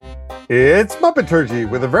It's Muppeturgy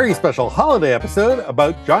with a very special holiday episode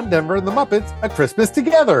about John Denver and the Muppets, A Christmas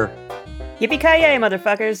Together. Yippee-ki-yay,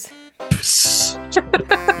 motherfuckers.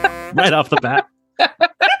 Right off the bat.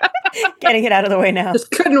 Getting it out of the way now.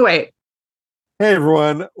 Just couldn't wait. Hey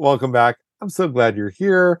everyone, welcome back. I'm so glad you're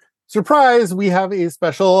here. Surprise, we have a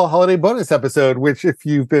special holiday bonus episode, which if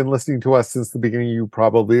you've been listening to us since the beginning, you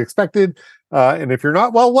probably expected. And if you're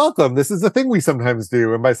not, well, welcome. This is a thing we sometimes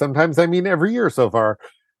do. And by sometimes, I mean every year so far.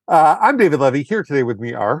 I'm David Levy. Here today with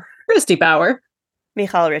me are Christy Bauer,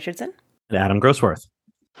 Michal Richardson, And Adam Grossworth.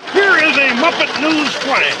 Here is a Muppet News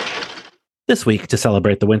Flash. This week, to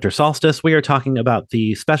celebrate the winter solstice, we are talking about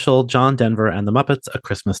the special John Denver and the Muppets, A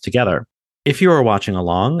Christmas Together. If you are watching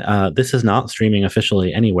along, this is not streaming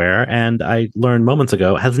officially anywhere, and I learned moments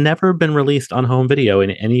ago, has never been released on home video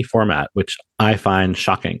in any format, which I find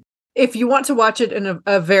shocking. if you want to watch it in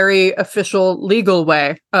a very official, legal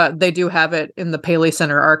way, they do have it in the Paley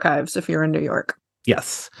Center archives if you're in New York.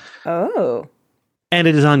 Yes. Oh. And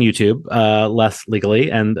it is on YouTube, less legally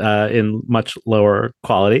and in much lower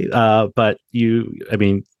quality. But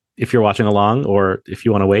if you're watching along or if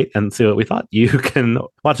you want to wait and see what we thought, you can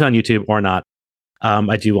watch it on YouTube or not.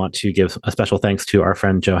 I do want to give a special thanks to our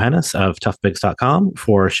friend Johannes of toughbigs.com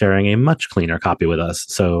for sharing a much cleaner copy with us.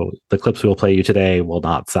 So the clips we will play you today will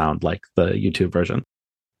not sound like the YouTube version.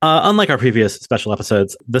 Unlike our previous special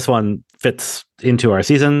episodes, this one fits into our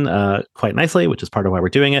season quite nicely, which is part of why we're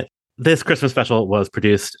doing it. This Christmas special was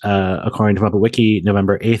produced, according to Muppet Wiki,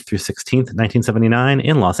 November 8th through 16th, 1979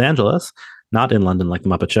 in Los Angeles, not in London like The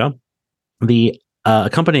Muppet Show. The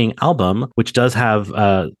accompanying album, which does have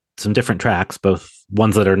some different tracks, both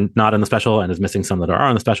ones that are not in the special and is missing some that are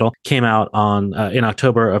in the special, came out in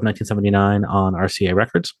October of 1979 on RCA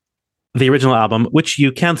Records. The original album, which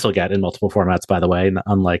you can still get in multiple formats, by the way,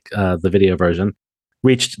 unlike the video version,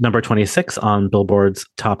 reached number 26 on Billboard's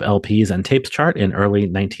Top LPs and Tapes chart in early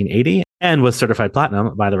 1980 and was certified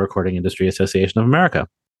platinum by the Recording Industry Association of America.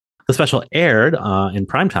 The special aired in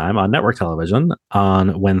primetime on network television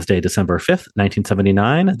on Wednesday, December 5th,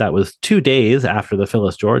 1979. That was 2 days after the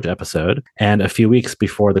Phyllis George episode and a few weeks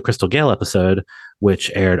before the Crystal Gale episode,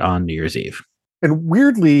 which aired on New Year's Eve. And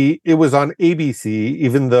weirdly, it was on ABC,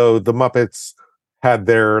 even though the Muppets had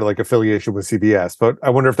their affiliation with CBS. But I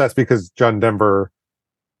wonder if that's because John Denver,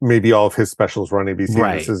 maybe all of his specials were on ABC.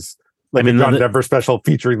 Right. This is a John Denver special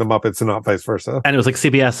featuring the Muppets and not vice versa. And it was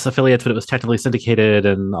CBS affiliates, but it was technically syndicated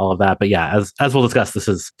and all of that. But yeah, as we'll discuss, this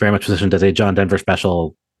is very much positioned as a John Denver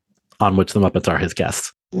special on which the Muppets are his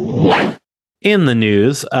guests. In the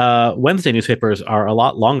news, Wednesday newspapers are a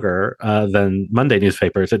lot longer than Monday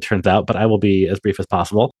newspapers, it turns out, but I will be as brief as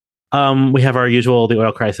possible. We have our usual, the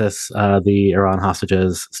oil crisis, the Iran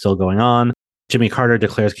hostages still going on. Jimmy Carter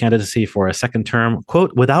declares candidacy for a second term,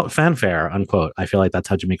 quote, without fanfare, unquote. I feel like that's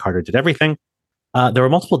how Jimmy Carter did everything. There were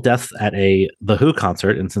multiple deaths at The Who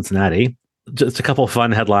concert in Cincinnati. Just a couple of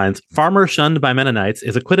fun headlines. Farmer shunned by Mennonites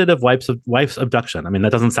is acquitted of wife's abduction. I mean,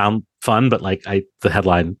 that doesn't sound fun, but the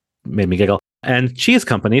headline made me giggle. And Cheese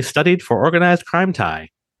Company studied for organized crime tie.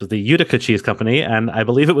 The Utica Cheese Company, and I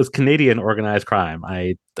believe it was Canadian organized crime.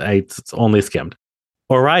 I only skimmed.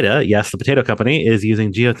 Ore-Ida, yes, the potato company, is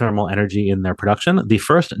using geothermal energy in their production, the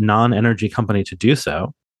first non-energy company to do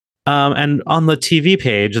so. And on the TV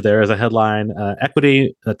page, there is a headline,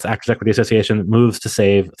 Equity, that's Actors Equity Association, moves to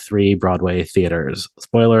save 3 Broadway theaters.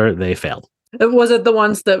 Spoiler, they failed. Was it the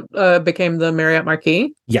ones that became the Marriott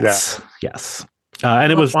Marquis? Yes, yes.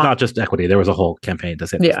 And it was not just Equity. There was a whole campaign to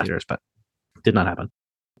save those theaters, but did not happen.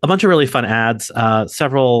 A bunch of really fun ads,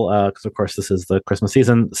 several, because of course this is the Christmas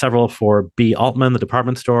season, several for B. Altman, the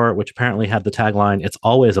department store, which apparently had the tagline, "It's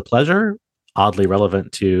always a pleasure," oddly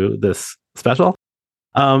relevant to this special.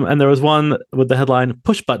 And there was one with the headline,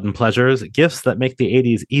 "Push button pleasures, gifts that make the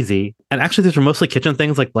 80s easy." And actually these were mostly kitchen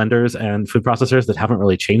things like blenders and food processors that haven't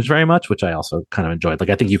really changed very much, which I also kind of enjoyed.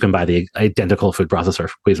 I think you can buy the identical food processor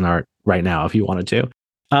for Cuisinart right now if you wanted to.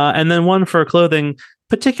 And then one for clothing,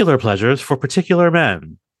 particular pleasures for particular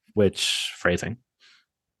men. Which phrasing?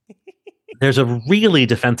 There's a really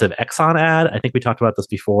defensive Exxon ad. I think we talked about this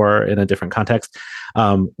before in a different context,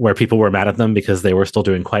 where people were mad at them because they were still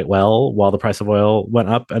doing quite well while the price of oil went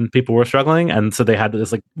up and people were struggling. And so they had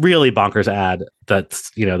this really bonkers ad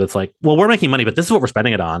that's well, we're making money, but this is what we're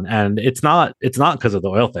spending it on. And it's not because of the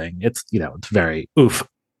oil thing. It's very oof.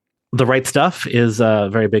 The Right Stuff is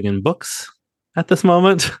very big in books at this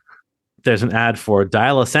moment. There's an ad for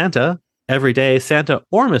Dial a Santa. Every day, Santa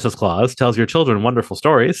or Mrs. Claus tells your children wonderful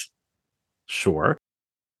stories. Sure.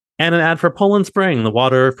 And an ad for Poland Spring, the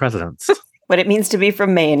water of presidents. What it means to be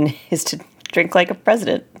from Maine is to drink like a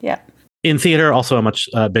president. Yeah. In theater, also a much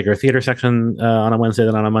bigger theater section on a Wednesday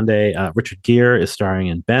than on a Monday. Richard Gere is starring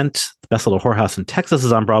in Bent. The Best Little Whorehouse in Texas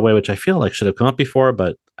is on Broadway, which I feel like should have come up before,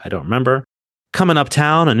 but I don't remember. Coming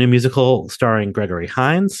Uptown, a new musical starring Gregory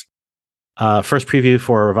Hines. First preview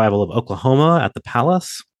for a revival of Oklahoma at the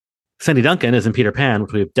Palace. Sandy Duncan is in Peter Pan,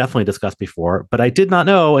 which we've definitely discussed before, but I did not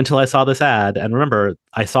know until I saw this ad. And remember,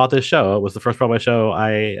 I saw this show. It was the first Broadway show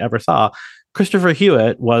I ever saw. Christopher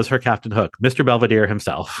Hewitt was her Captain Hook, Mr. Belvedere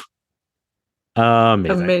himself.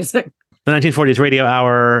 Amazing. The 1940s Radio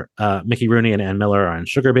Hour, Mickey Rooney and Ann Miller are in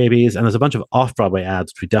Sugar Babies, and there's a bunch of off-Broadway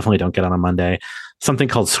ads, which we definitely don't get on a Monday. Something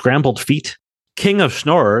called Scrambled Feet, King of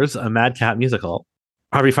Schnorrers, a Madcap musical,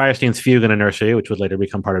 Harvey Firestein's Fugue in a Nursery, which would later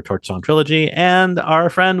become part of Torch Song Trilogy, and our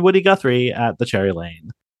friend Woody Guthrie at the Cherry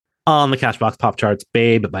Lane. On the Cashbox Pop charts,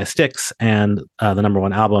 Babe by Styx, and the number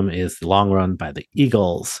one album is The Long Run by the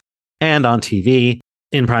Eagles. And on TV,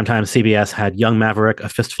 in primetime, CBS had Young Maverick, A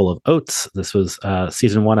Fistful of Oats. This was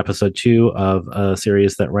season 1, episode 2 of a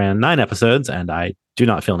series that ran 9 episodes, and I do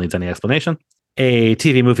not feel needs any explanation. A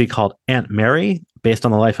TV movie called Aunt Mary, based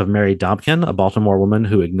on the life of Mary Dobkin, a Baltimore woman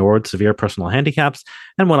who ignored severe personal handicaps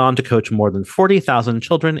and went on to coach more than 40,000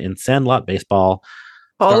 children in sandlot baseball.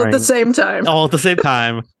 All at the same time. All at the same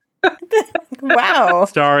time. Wow.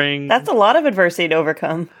 Starring... That's a lot of adversity to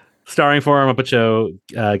overcome. Starring for Muppet Show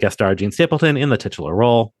guest star Gene Stapleton in the titular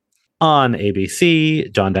role. On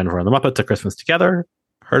ABC, John Denver and the Muppets, A Christmas Together.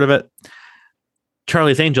 Heard of it?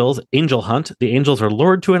 Charlie's Angels, Angel Hunt. The angels are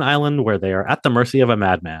lured to an island where they are at the mercy of a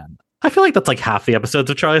madman. I feel like that's like half the episodes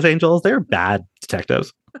of Charlie's Angels. They're bad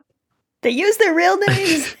detectives. They use their real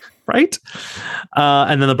names. Right?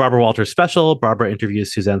 And then the Barbara Walters special. Barbara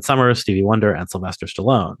interviews Suzanne Summers, Stevie Wonder, and Sylvester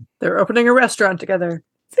Stallone. They're opening a restaurant together.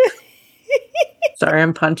 Sorry,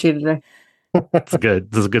 I'm punchy today. This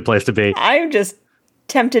is a good place to be. I'm just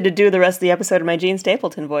tempted to do the rest of the episode in my Gene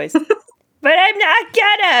Stapleton voice. But I'm not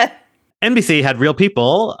gonna. NBC had Real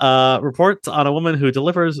People, reports on a woman who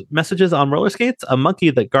delivers messages on roller skates, a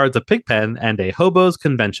monkey that guards a pig pen, and a hobo's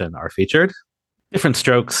convention are featured. Different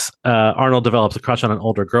Strokes, Arnold develops a crush on an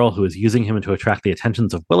older girl who is using him to attract the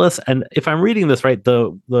attentions of Willis. And if I'm reading this right,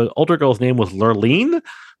 the older girl's name was Lurleen.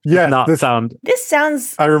 Yeah, This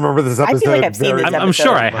sounds. I remember this episode. I feel like I've seen this episode. I'm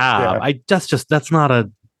sure I have. Yeah.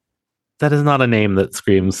 That is not a name that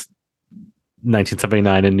screams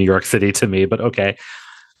 1979 in New York City to me. But okay.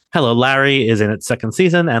 Hello, Larry is in its second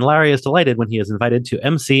season, and Larry is delighted when he is invited to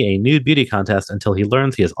MC a nude beauty contest until he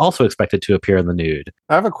learns he is also expected to appear in the nude.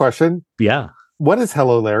 I have a question. Yeah. What is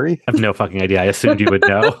Hello, Larry? I have no fucking idea. I assumed you would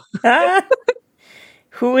know.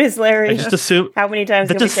 Who is Larry? I just assume. How many times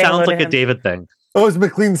that can we just say hello sounds to like a him? David thing. Oh, it's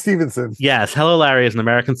McLean Stevenson. Yes. Hello, Larry is an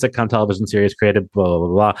American sitcom television series created blah, blah,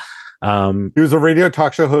 blah, blah. He was a radio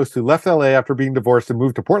talk show host who left LA after being divorced and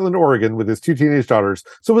moved to Portland, Oregon with his 2 teenage daughters.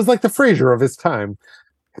 So it was like the Frasier of his time.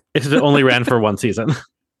 It only ran for 1 season.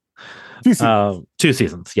 2 seasons. 2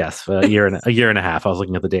 seasons, yes. A year and a half. I was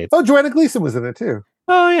looking at the dates. Oh, Joanna Gleason was in it too.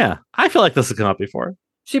 Oh, yeah. I feel like this has come up before.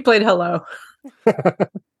 She played Hello.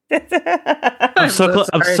 I'm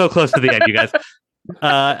so close to the end, you guys.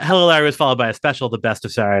 Hello, Larry was followed by a special, The Best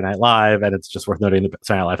of Saturday Night Live, and it's just worth noting that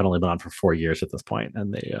Saturday Night Live had only been on for 4 years at this point,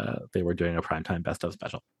 and they were doing a primetime Best of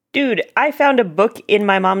special. Dude, I found a book in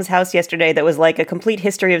my mom's house yesterday that was like a complete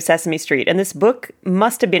history of Sesame Street, and this book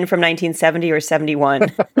must have been from 1970 or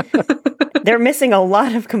 71. They're missing a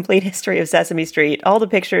lot of complete history of Sesame Street. All the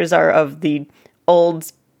pictures are of the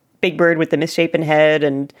old Big Bird with the misshapen head,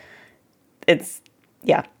 and it's,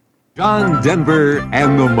 yeah. John Denver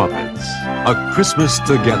and the Muppets, A Christmas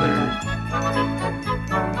Together.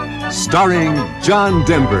 Starring John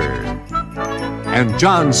Denver and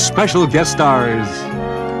John's special guest stars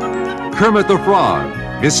Kermit the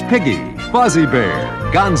Frog, Miss Piggy, Fozzie Bear,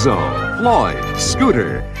 Gonzo, Floyd,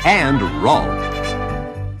 Scooter, and Rolf.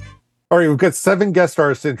 All right, we've got 7 guest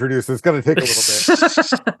stars to introduce. It's going to take a little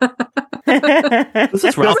bit. This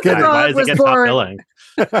is Ralph. Why is he getting top billing?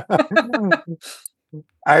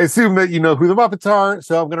 I assume that you know who the Muppets are,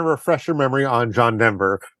 so I'm going to refresh your memory on John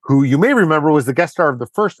Denver, who you may remember was the guest star of the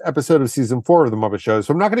first episode of season 4 of the Muppet Show.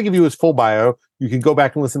 So I'm not going to give you his full bio. You can go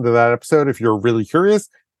back and listen to that episode if you're really curious.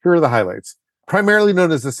 Here are the highlights. Primarily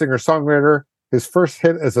known as a singer-songwriter, his first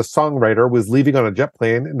hit as a songwriter was Leaving on a Jet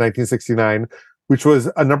Plane in 1969, which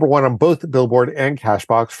was a number 1 on both Billboard and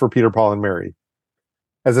Cashbox for Peter, Paul, and Mary.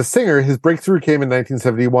 As a singer, his breakthrough came in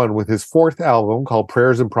 1971 with his 4th album called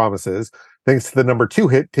Prayers and Promises, thanks to the number 2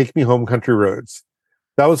 hit, Take Me Home, Country Roads.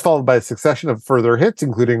 That was followed by a succession of further hits,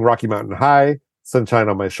 including Rocky Mountain High, Sunshine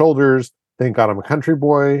on My Shoulders, Thank God I'm a Country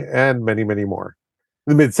Boy, and many, many more.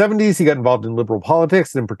 In the mid-70s, he got involved in liberal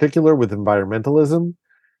politics, and in particular with environmentalism.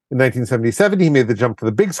 In 1977, he made the jump to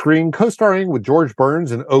the big screen, co-starring with George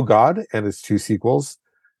Burns in Oh God and his 2 sequels.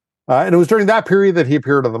 And it was during that period that he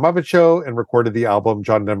appeared on The Muppet Show and recorded the album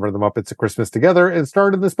John Denver and the Muppets at Christmas Together and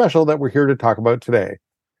starred in the special that we're here to talk about today.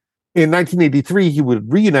 In 1983, he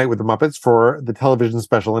would reunite with the Muppets for the television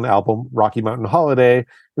special and album Rocky Mountain Holiday,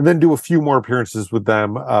 and then do a few more appearances with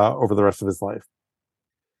them over the rest of his life.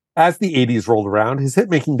 As the 80s rolled around, his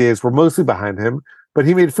hit-making days were mostly behind him, but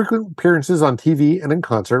he made frequent appearances on TV and in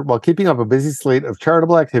concert while keeping up a busy slate of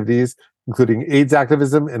charitable activities, including AIDS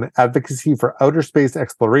activism and advocacy for outer space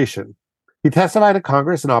exploration. He testified at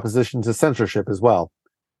Congress in opposition to censorship as well.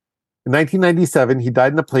 In 1997, he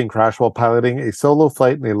died in a plane crash while piloting a solo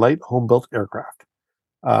flight in a light home-built aircraft.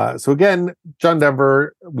 So again, John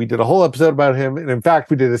Denver, we did a whole episode about him. And in fact,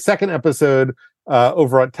 we did a second episode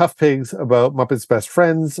over at Tough Pigs about Muppets Best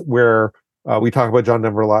Friends, where we talk about John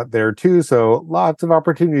Denver a lot there too. So lots of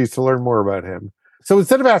opportunities to learn more about him. So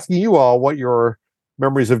instead of asking you all what your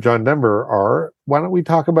memories of John Denver are, why don't we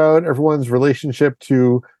talk about everyone's relationship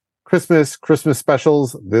to Christmas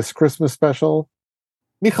specials, this Christmas special?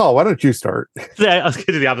 Michal, why don't you start? Yeah, I was going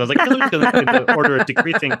to do the opposite. I was like, I was going to in the order of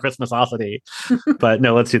decreasing Christmasosity, but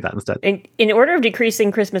no, let's do that instead. In order of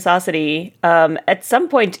decreasing Christmasosity, at some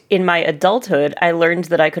point in my adulthood, I learned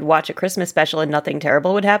that I could watch a Christmas special and nothing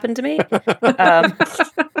terrible would happen to me.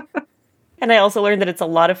 And I also learned that it's a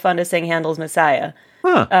lot of fun to sing Handel's Messiah.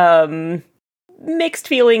 Huh. Mixed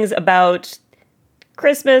feelings about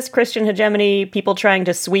Christmas, Christian hegemony, people trying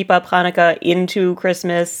to sweep up Hanukkah into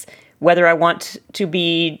Christmas, whether I want to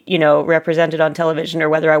be, represented on television or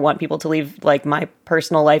whether I want people to leave, like, my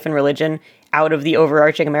personal life and religion out of the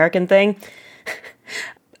overarching American thing.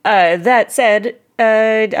 That said,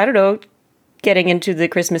 I don't know, getting into the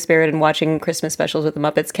Christmas spirit and watching Christmas specials with the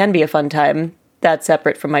Muppets can be a fun time. That's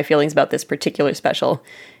separate from my feelings about this particular special,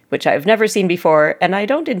 which I've never seen before, and I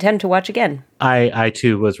don't intend to watch again. I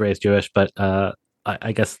too was raised Jewish, but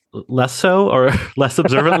I guess less so, or less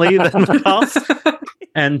observantly than Michal.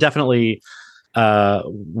 And definitely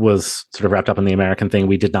was sort of wrapped up in the American thing.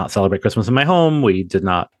 We did not celebrate Christmas in my home. We did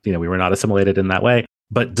not, we were not assimilated in that way.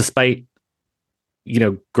 But despite,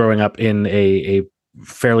 growing up in a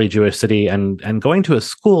fairly Jewish city and going to a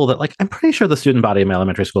school that, like, I'm pretty sure the student body in my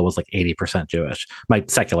elementary school was like 80% Jewish, my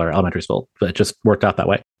secular elementary school, but it just worked out that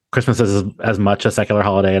way. Christmas is as much a secular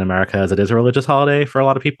holiday in America as it is a religious holiday for a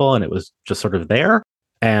lot of people. And it was just sort of there.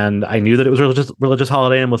 And I knew that it was a religious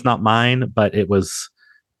holiday and was not mine, but it was,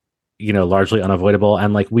 largely unavoidable.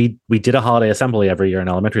 And like we did a holiday assembly every year in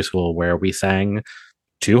elementary school where we sang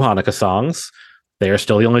 2 Hanukkah songs. They are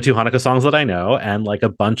still the only 2 Hanukkah songs that I know, and like a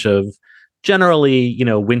bunch of generally,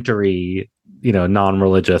 wintry,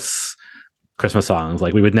 non-religious Christmas songs.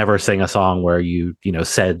 Like we would never sing a song where you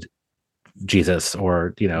said Jesus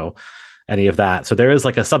or, any of that. So there is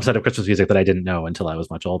like a subset of Christmas music that I didn't know until I was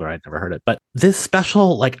much older. I'd never heard it. But this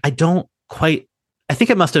special, like, I think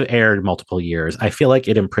it must have aired multiple years. I feel like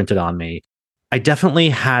it imprinted on me. I definitely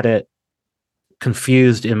had it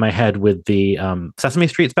confused in my head with the Sesame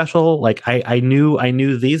Street special. Like I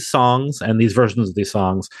knew these songs and these versions of these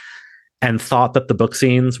songs and thought that the book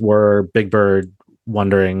scenes were Big Bird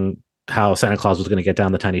wondering how Santa Claus was going to get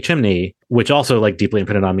down the tiny chimney, which also like deeply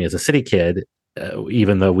imprinted on me as a city kid.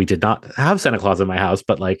 Even though we did not have Santa Claus in my house,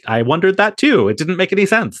 but like I wondered that too. It didn't make any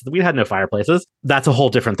sense. We had no fireplaces. That's a whole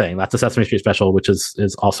different thing. That's a Sesame Street special, which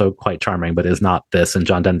is also quite charming, but is not this, and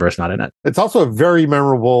John Denver's not in it. It's also a very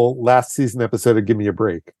memorable last season episode of Give Me a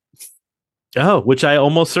Break. Oh, which I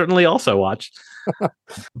almost certainly also watched.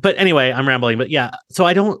 But anyway, I'm rambling. But yeah, so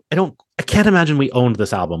I can't imagine we owned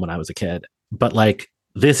this album when I was a kid, but like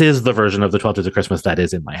this is the version of the 12 Days of Christmas that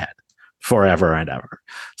is in my head forever and ever.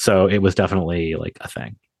 So it was definitely like a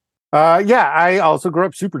thing. Yeah, I also grew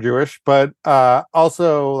up super Jewish, but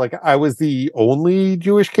also like I was the only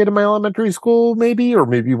Jewish kid in my elementary school, maybe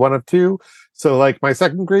one of 2. So like my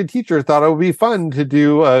 2nd grade teacher thought it would be fun to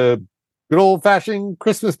do a good old fashioned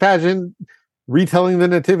Christmas pageant retelling the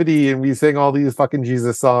nativity, and we sang all these fucking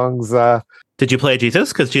Jesus songs. Did you play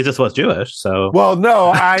Jesus? Because Jesus was Jewish. So well,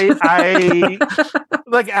 no, I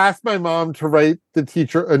like asked my mom to write the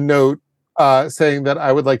teacher a note saying that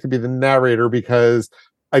I would like to be the narrator because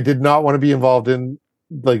I did not want to be involved in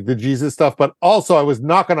like the Jesus stuff, but also I was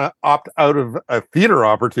not going to opt out of a theater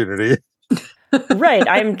opportunity. Right.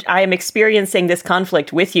 I'm experiencing this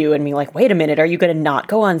conflict with you and being like, wait a minute, are you going to not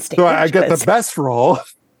go on stage? So I get the best role.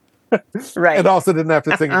 Right. And also didn't have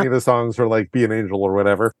to sing any of the songs or like be an angel or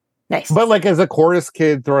whatever. Nice. But like as a chorus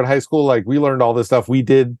kid throughout high school, like we learned all this stuff. We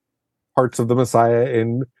did parts of the Messiah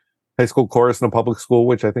in high school chorus in a public school,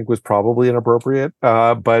 which I think was probably inappropriate.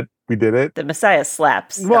 But we did it. The Messiah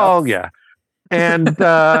slaps. Well, yeah. And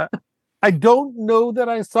I don't know that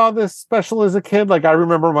I saw this special as a kid. Like, I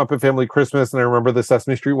remember Muppet Family Christmas, and I remember the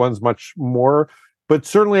Sesame Street ones much more. But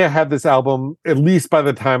certainly I had this album at least by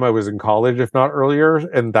the time I was in college, if not earlier.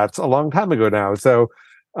 And that's a long time ago now. So,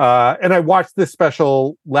 and I watched this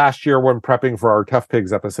special last year when prepping for our Tough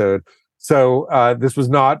Pigs episode. So this was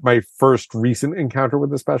not my first recent encounter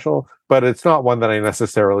with the special, but it's not one that I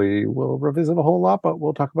necessarily will revisit a whole lot, but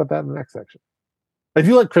we'll talk about that in the next section. I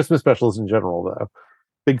do like Christmas specials in general, though.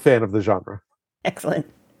 Big fan of the genre. Excellent.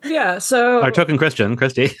 Yeah, so Our token Christian,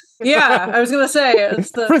 Christy. yeah, I was gonna say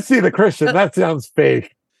it's the Christy the Christian. That sounds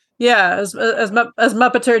fake. yeah as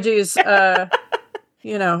Muppeturgy's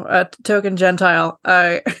token Gentile.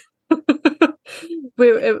 I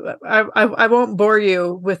won't bore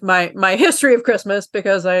you with my history of Christmas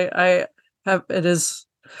because I have it is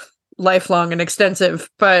lifelong and extensive,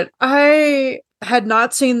 but I had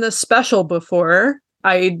not seen this special before.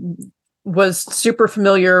 I was super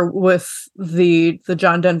familiar with the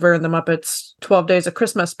John Denver and the Muppets 12 Days of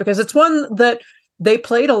Christmas because it's one that they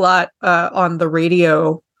played a lot on the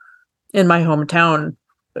radio in my hometown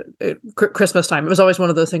at Christmas time. It was always one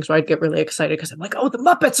of those things where I'd get really excited because I'm like, oh, the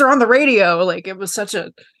Muppets are on the radio. Like, it was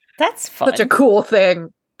That's fun. such a cool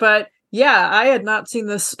thing. But yeah, I had not seen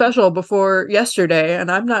this special before yesterday,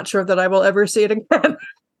 and I'm not sure that I will ever see it again.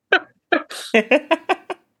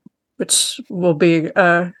 Which will be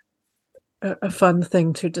a fun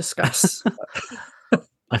thing to discuss.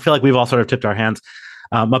 I feel like we've all sort of tipped our hands.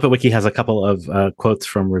 Muppet Wiki has a couple of quotes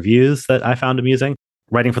from reviews that I found amusing.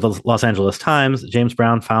 Writing for the Los Angeles Times, James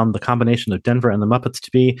Brown found the combination of Denver and the Muppets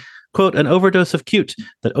to be, quote, an overdose of cute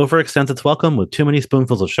that overextends its welcome with too many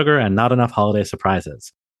spoonfuls of sugar and not enough holiday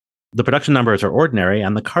surprises. The production numbers are ordinary,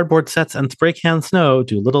 and the cardboard sets and spray can snow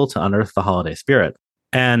do little to unearth the holiday spirit.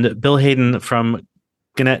 And Bill Hayden from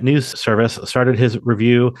Gannett News Service started his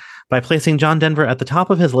review by placing John Denver at the top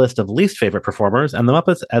of his list of least favorite performers and the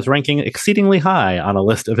Muppets as ranking exceedingly high on a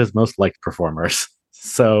list of his most liked performers.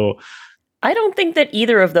 So I don't think that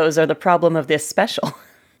either of those are the problem of this special.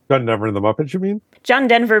 John Denver and the Muppets, you mean? John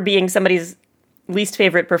Denver being somebody's least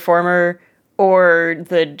favorite performer or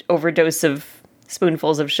the overdose of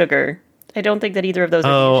spoonfuls of sugar. I don't think that either of those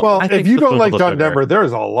are. Well, I if think you the don't like spoonful of John sugar. Denver,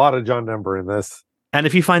 there's a lot of John Denver in this. And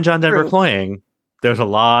if you find John Denver True. cloying, there's a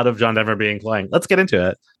lot of John Denver being cloying. Let's get into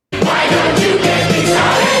it.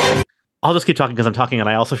 I'll just keep talking because I'm talking, and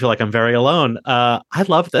I also feel like I'm very alone. I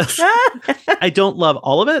love this. I don't love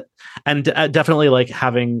all of it, and definitely like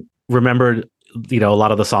having remembered, a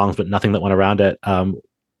lot of the songs, but nothing that went around it.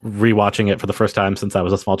 Rewatching it for the first time since I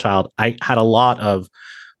was a small child, I had a lot of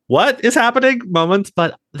 "what is happening" moments,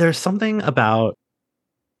 but there's something about.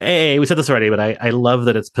 Hey, we said this already, but I love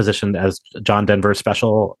that it's positioned as John Denver's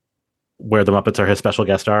special, where the Muppets are his special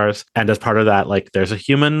guest stars. And as part of that, like, there's a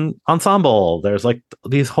human ensemble. There's like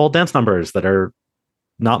these whole dance numbers that are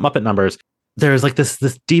not Muppet numbers. There's like this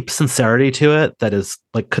deep sincerity to it that is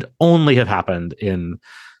like could only have happened in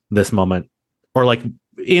this moment, or like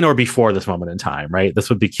in or before this moment in time, right? This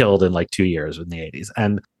would be killed in like 2 years in the 80s.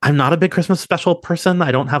 And I'm not a big Christmas special person.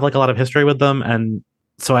 I don't have like a lot of history with them. And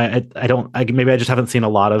so maybe I just haven't seen a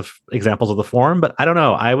lot of examples of the form, but I don't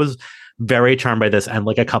know. I was very charmed by this, and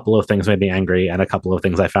like a couple of things made me angry and a couple of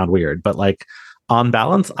things I found weird, but like on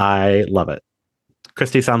balance, I love it.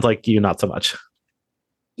 Christy, sounds like you not so much.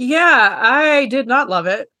 Yeah, I did not love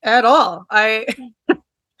it at all. I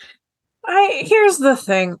here's the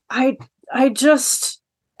thing. I just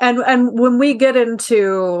and when we get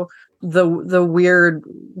into the weird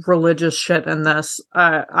religious shit in this,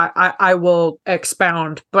 I will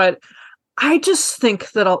expound, but I just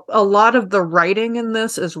think that a lot of the writing in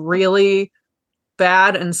this is really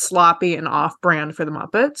bad and sloppy and off-brand for the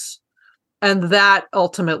Muppets, and that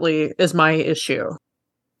ultimately is my issue.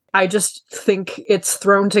 I just think it's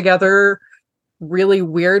thrown together really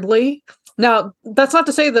weirdly. Now, that's not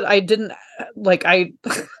to say that I didn't I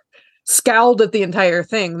scowled at the entire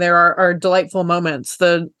thing. There are delightful moments.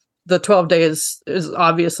 The 12 days is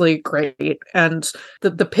obviously great. And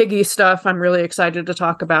the piggy stuff, I'm really excited to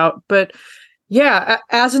talk about. But yeah,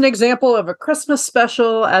 as an example of a Christmas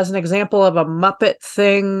special, as an example of a Muppet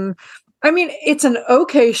thing, I mean, it's an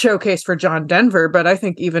okay showcase for John Denver, but I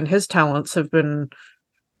think even his talents have been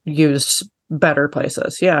used better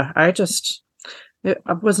places. Yeah, I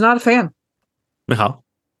was not a fan. Michal?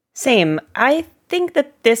 Same. I think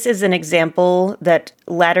that this is an example that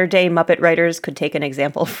latter-day Muppet writers could take an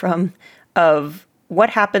example from, of what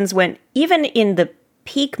happens when, even in the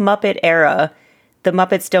peak Muppet era, the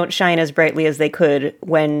Muppets don't shine as brightly as they could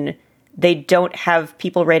when they don't have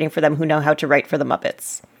people writing for them who know how to write for the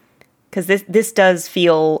Muppets. Because this does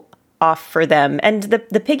feel off for them. And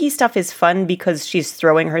the Piggy stuff is fun because she's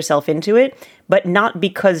throwing herself into it, but not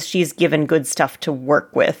because she's given good stuff to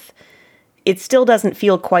work with. It still doesn't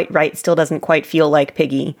feel quite right, still doesn't quite feel like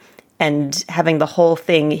Piggy. And having the whole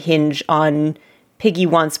thing hinge on Piggy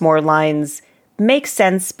wants more lines makes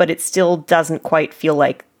sense, but it still doesn't quite feel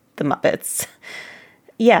like the Muppets.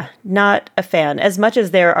 Yeah, not a fan. As much as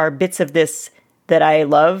there are bits of this that I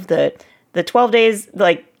love, the 12 days,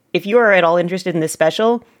 like, if you are at all interested in this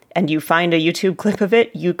special and you find a YouTube clip of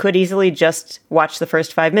it, you could easily just watch the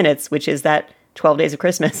first 5 minutes, which is that 12 Days of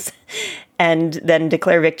Christmas, and then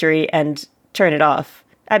declare victory and turn it off.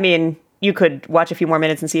 I mean, you could watch a few more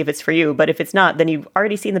minutes and see if it's for you, but if it's not, then you've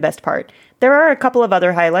already seen the best part. There are a couple of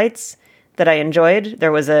other highlights that I enjoyed.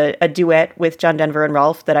 There was a duet with John Denver and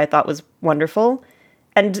Rolf that I thought was wonderful.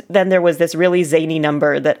 And then there was this really zany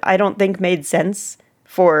number that I don't think made sense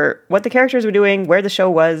for what the characters were doing, where the show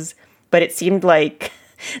was, but it seemed like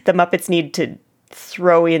the Muppets need to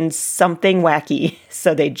throw in something wacky,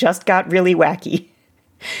 so they just got really wacky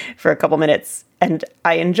for a couple minutes, and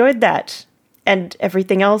I enjoyed that. And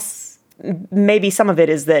everything else, maybe some of it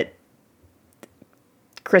is that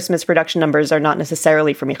Christmas production numbers are not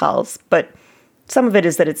necessarily for Michal's, but some of it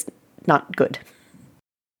is that it's not good.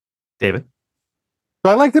 David?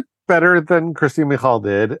 So I liked it better than Christy Michal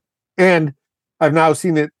did, and I've now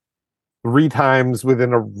seen it 3 times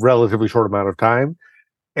within a relatively short amount of time.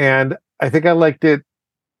 And I think I liked it.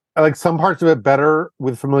 I like some parts of it better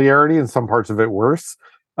with familiarity and some parts of it worse.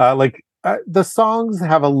 The songs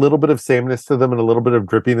have a little bit of sameness to them and a little bit of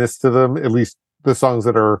drippiness to them, at least the songs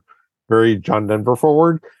that are very John Denver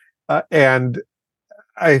forward. And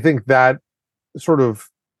I think that sort of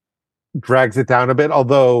drags it down a bit.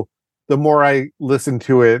 Although the more I listen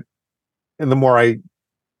to it and the more I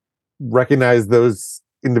recognize those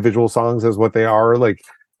individual songs as what they are, like,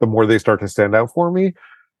 the more they start to stand out for me.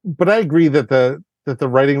 But I agree that the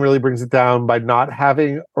writing really brings it down by not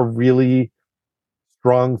having a really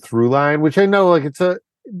strong through line, which I know, like,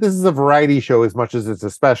 this is a variety show as much as it's a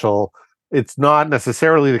special. It's not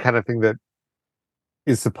necessarily the kind of thing that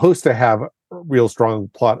is supposed to have real strong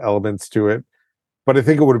plot elements to it, but I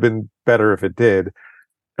think it would have been better if it did.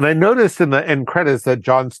 And I noticed in the end credits that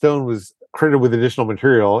John Stone was credited with additional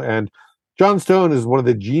material, and John Stone is one of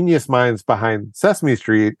the genius minds behind Sesame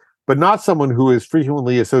Street, but not someone who is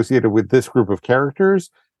frequently associated with this group of characters.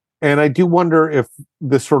 And I do wonder if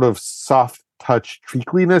this sort of soft touch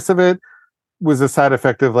treacliness of it was a side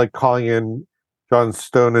effect of, like, calling in John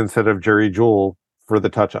Stone instead of Jerry Jewell for the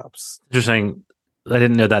touch-ups. Interesting. I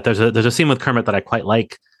didn't know that. There's a scene with Kermit that I quite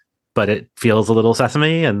like, but it feels a little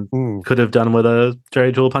Sesame and could have done with a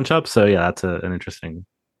Jerry Jewell punch-up. So yeah, that's an interesting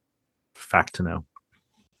fact to know.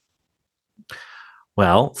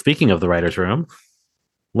 Well, speaking of the writer's room,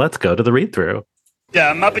 let's go to the read-through.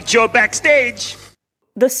 Muppet Show backstage.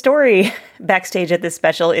 The story backstage at this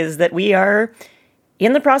special is that we are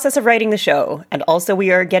in the process of writing the show, and also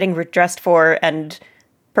we are getting dressed for and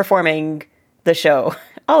performing the show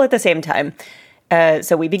all at the same time.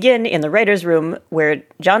 So we begin in the writer's room, where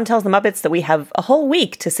John tells the Muppets that we have a whole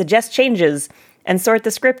week to suggest changes and sort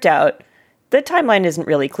the script out. The timeline isn't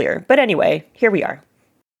really clear, but anyway, here we are.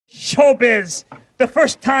 Showbiz. The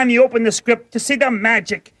first time you open the script to see the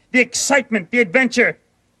magic, the excitement, the adventure.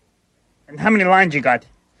 And how many lines you got?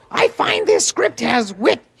 I find this script has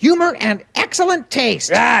wit, humor, and excellent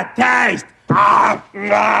taste. Taste!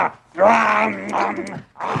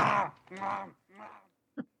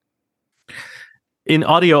 In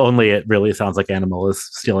audio only, it really sounds like Animal is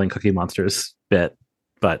stealing Cookie Monster's bit,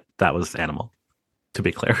 but that was Animal, to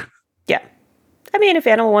be clear. Yeah. I mean, if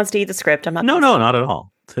Animal wants to eat the script, I'm not... No, not at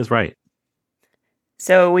all. It's his right.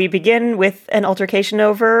 So we begin with an altercation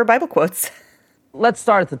over Bible quotes. Let's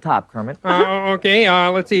start at the top, Kermit. Okay,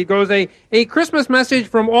 let's see. It goes a Christmas message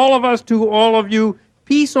from all of us to all of you.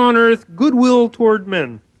 Peace on earth, goodwill toward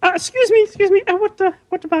men. Excuse me.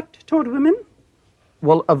 What about toward women?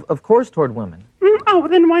 Well, of course toward women. Oh,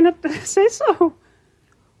 then why not say so?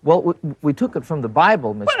 Well, we took it from the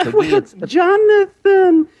Bible, Miss Piggy.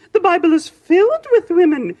 Jonathan, the Bible is filled with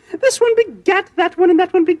women. This one begat that one, and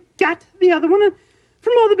that one begat the other one. And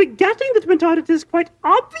from all the begatting that went on, it is quite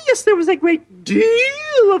obvious there was a great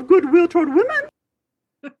deal of goodwill toward women.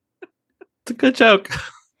 It's a good joke.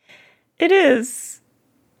 It is.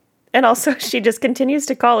 And also, she just continues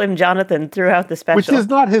to call him Jonathan throughout the special. Which is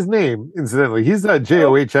not his name, incidentally. He's a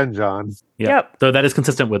John John. Yep. Though that is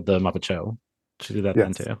consistent with the Muppet Show. She did that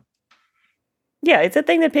then, too. Yeah, it's a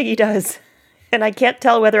thing that Piggy does. And I can't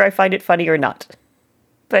tell whether I find it funny or not.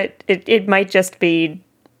 But it might just be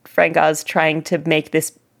Frank Oz trying to make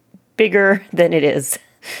this bigger than it is.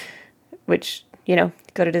 Which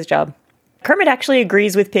good at his job. Kermit actually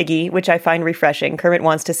agrees with Piggy, which I find refreshing. Kermit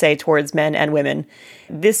wants to say towards men and women.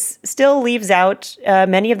 This still leaves out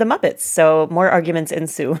many of the Muppets, so more arguments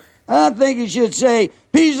ensue. I think you should say,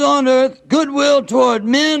 peace on earth, goodwill toward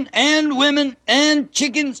men and women and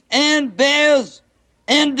chickens and bears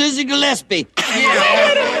and Dizzy Gillespie.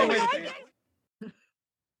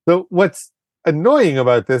 So what's annoying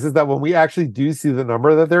about this is that when we actually do see the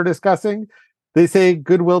number that they're discussing, they say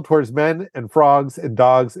goodwill towards men and frogs and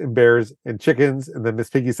dogs and bears and chickens. And then Miss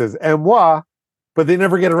Piggy says, and moi, but they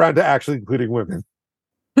never get around to actually including women.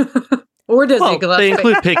 Or Dizzy Well, Gillespie. they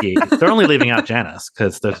include Piggy. They're only leaving out Janice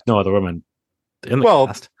because there's no other woman in the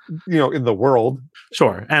cast. In the world.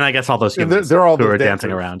 Sure. And I guess all those humans they're all who those are dancing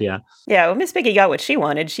dancers. around, yeah. Yeah, well, Miss Piggy got what she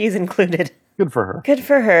wanted. She's included. Good for her. Good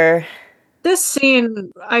for her. This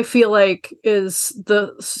scene, I feel like, is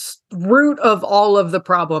the root of all of the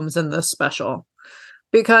problems in this special.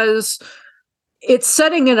 Because it's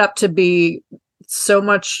setting it up to be so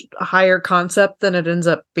much higher concept than it ends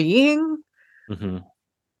up being. Mm-hmm.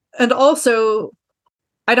 And also,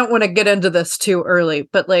 I don't want to get into this too early,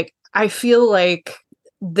 but like, I feel like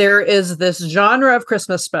there is this genre of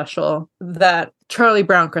Christmas special that Charlie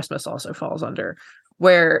Brown Christmas also falls under,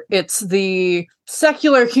 where it's the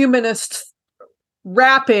secular humanist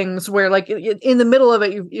wrappings where like in the middle of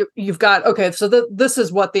it you've got so this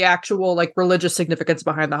is what the actual like religious significance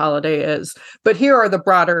behind the holiday is, but here are the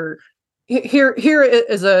broader here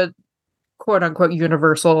is a quote unquote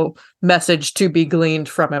universal message to be gleaned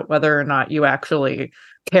from it, whether or not you actually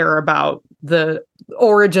care about the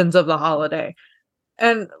origins of the holiday.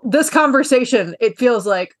 And this conversation, it feels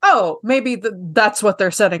like, maybe that's what they're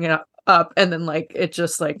setting it up, and then like it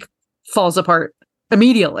just like falls apart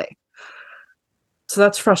immediately. So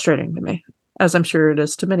that's frustrating to me, as I'm sure it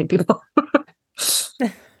is to many people.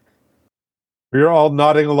 We're all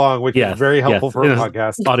nodding along, which is very helpful for a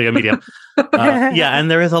podcast. Audio medium. And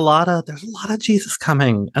there's a lot of Jesus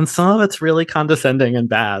coming, and some of it's really condescending and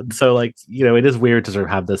bad. So like, it is weird to sort of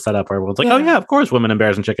have this setup where everyone's like, oh yeah, of course, women and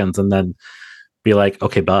bears and chickens, and then be like,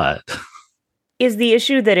 okay, but is the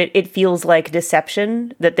issue that it feels like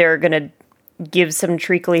deception, that they're going to give some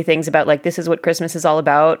treacly things about like, this is what Christmas is all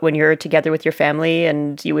about when you're together with your family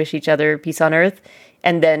and you wish each other peace on earth.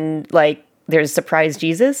 And then like, there's surprise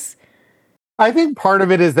Jesus. I think part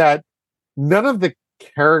of it is that none of the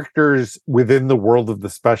characters within the world of the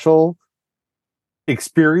special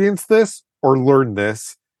experience this or learn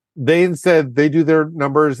this. They instead, they do their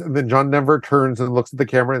numbers, and then John Denver turns and looks at the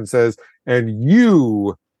camera and says, and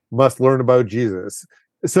you must learn about Jesus.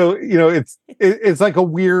 So, it's like a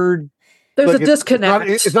weird, there's a disconnect.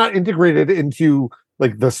 It's not integrated into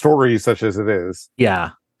like the story such as it is.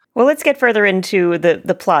 Yeah. Well, let's get further into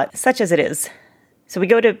the plot, such as it is. So we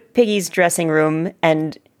go to Piggy's dressing room,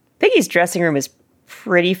 and Piggy's dressing room is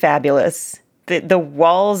pretty fabulous. The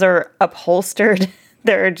walls are upholstered.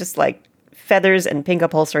 There are just like feathers and pink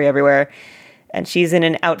upholstery everywhere. And she's in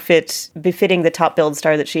an outfit befitting the top-billed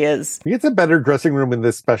star that she is. She gets a better dressing room in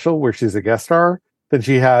this special where she's a guest star than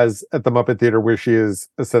she has at the Muppet Theater where she is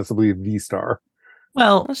ostensibly the star.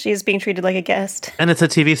 Well, she is being treated like a guest. And it's a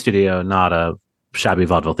TV studio, not a shabby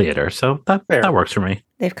vaudeville theater. So that works for me.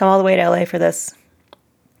 They've come all the way to LA for this.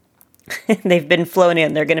 They've been flown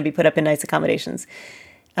in. They're going to be put up in nice accommodations.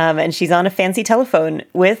 And she's on a fancy telephone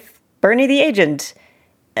with Bernie the agent.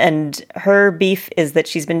 And her beef is that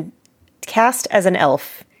she's been cast as an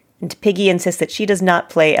elf. And Piggy insists that she does not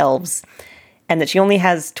play elves. And that she only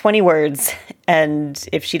has 20 words. And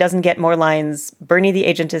if she doesn't get more lines, Bernie the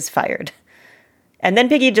agent is fired. And then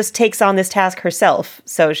Piggy just takes on this task herself.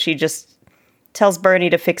 So she just tells Bernie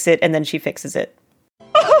to fix it, and then she fixes it.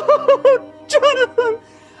 Oh, Jonathan!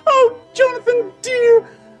 Oh, Jonathan, dear!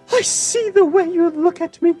 I see the way you look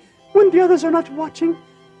at me when the others are not watching.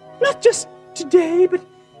 Not just today, but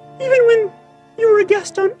even when you were a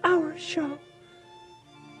guest on our show.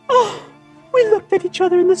 Oh, we looked at each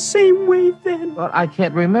other in the same way then. Well, I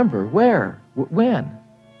can't remember. Where? When?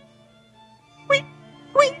 We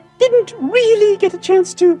didn't really get a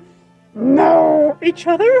chance to know each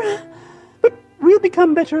other. But we'll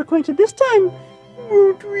become better acquainted this time.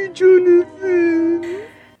 Won't we, Jonathan?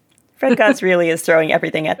 Fred Goss really is throwing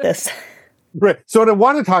everything at this. Right. So what I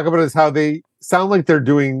want to talk about is how they sound like they're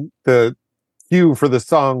doing the cue for the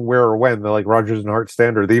song Where or When, the like Rodgers and Hart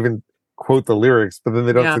standard. They even quote the lyrics, but then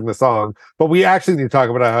they don't sing the song. But we actually need to talk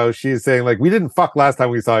about how she's saying, like, we didn't fuck last time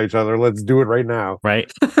we saw each other. Let's do it right now.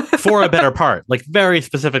 Right. For a better part. Like, very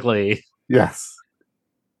specifically. Yes.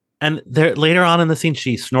 And there later on in the scene,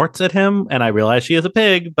 she snorts at him, and I realize she is a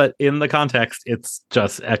pig, but in the context, it's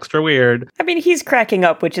just extra weird. I mean, he's cracking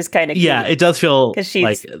up, which is kind of cute. Yeah, it does feel 'Cause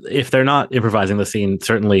she's- like if they're not improvising the scene,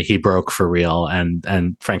 certainly he broke for real,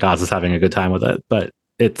 and Frank Oz is having a good time with it. But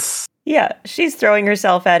it's Yeah, she's throwing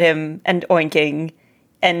herself at him and oinking,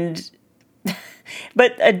 and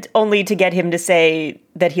but only to get him to say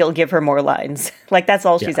that he'll give her more lines. Like that's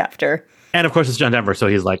all she's after. and of course it's John Denver, so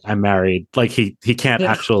he's like, I'm married. Like he can't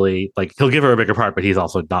actually like he'll give her a bigger part, but he's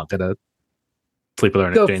also not gonna sleep with her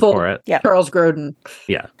in Go exchange full for it. Yeah. Charles Grodin.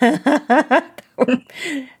 Yeah.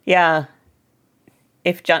 Yeah.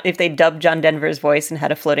 If they dubbed John Denver's voice and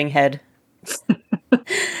had a floating head.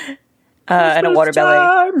 And a water belly.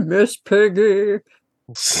 Time, Miss Piggy.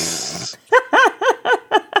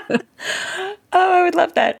 Oh, I would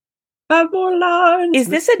love that. Have more lines. Is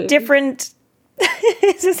this a different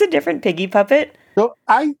is this a different piggy puppet? So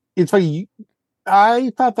it's funny.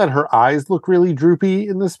 I thought that her eyes look really droopy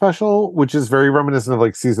in this special, which is very reminiscent of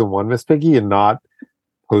like season 1 Miss Piggy and not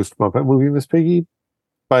post Muppet movie Miss Piggy.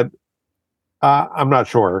 But I'm not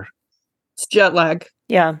sure. It's jet lag.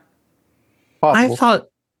 Yeah. Possible. I thought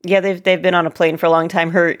they've been on a plane for a long time.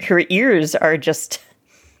 Her ears are just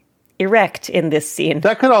erect in this scene.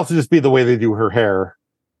 That could also just be the way they do her hair.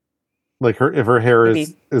 Like if her hair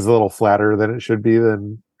is a little flatter than it should be,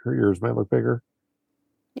 then her ears might look bigger.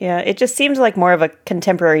 Yeah, it just seems like more of a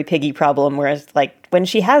contemporary piggy problem, whereas like when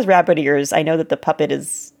she has rabbit ears, I know that the puppet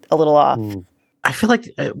is a little off. I feel like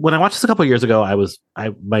when I watched this a couple of years ago,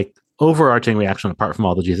 my overarching reaction, apart from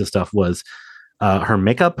all the Jesus stuff, was her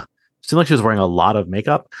makeup. It seemed like she was wearing a lot of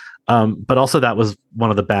makeup, but also that was one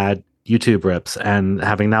of the bad YouTube rips. And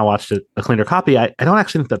having now watched a cleaner copy, I don't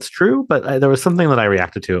actually think that's true, but there was something that I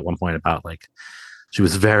reacted to at one point about like she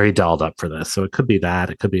was very dolled up for this. So it could be that.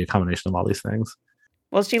 It could be a combination of all these things.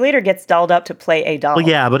 Well, she later gets dolled up to play a doll. Well,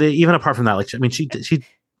 yeah, but even apart from that, like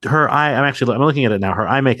her eye. I'm looking at it now. Her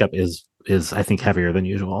eye makeup is I think heavier than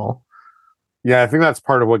usual. Yeah, I think that's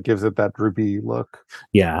part of what gives it that droopy look.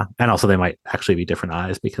 Yeah, and also they might actually be different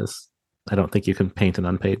eyes because I don't think you can paint and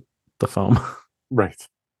unpaint the foam. Right.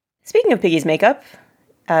 Speaking of Piggy's makeup,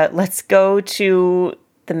 let's go to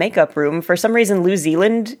the makeup room. For some reason, New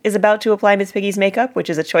Zealand is about to apply Miss Piggy's makeup, which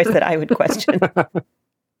is a choice that I would question.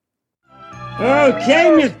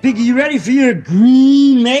 Okay, Miss Piggy, you ready for your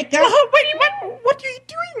green makeup? Oh, wait, what are you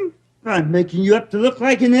doing? I'm making you up to look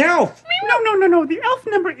like an elf. No. The elf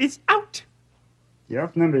number is out. The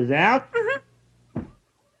elf number is out? Mm-hmm.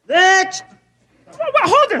 Next!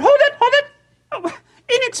 Hold it. Oh,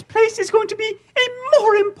 in its place is going to be a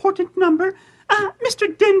more important number.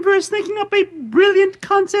 Mr. Denver is thinking up a brilliant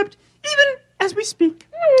concept, even as we speak.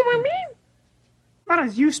 Not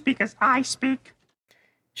as you speak, as I speak.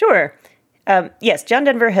 Sure. Yes, John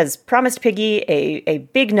Denver has promised Piggy a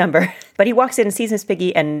big number, but he walks in and sees Miss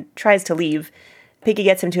Piggy and tries to leave. Piggy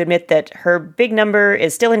gets him to admit that her big number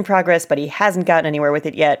is still in progress, but he hasn't gotten anywhere with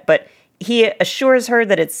it yet. But he assures her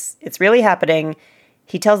that it's really happening.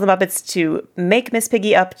 He tells the Muppets to make Miss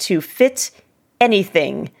Piggy up to fit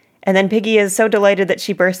anything. And then Piggy is so delighted that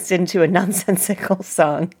she bursts into a nonsensical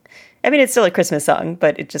song. I mean, it's still a Christmas song,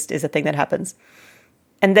 but it just is a thing that happens.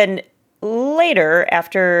 And then later,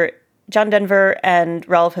 after John Denver and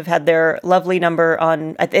Ralph have had their lovely number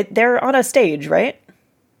they're on a stage, right?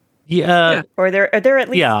 Yeah. Or they're at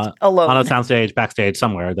least alone. On a soundstage, backstage,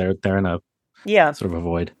 somewhere. They're in a sort of a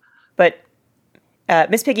void. But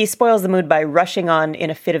Miss Piggy spoils the mood by rushing on in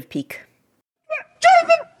a fit of pique.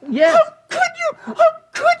 Jonathan! Yes. How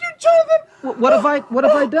could you, Jonathan? What have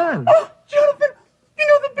I done? Oh, Jonathan, you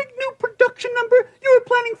know the big new production number you were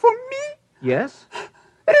planning for me? Yes.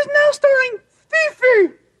 It is now starring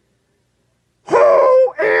Fifi.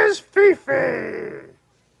 Who is Fifi?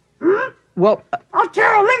 Well, I'll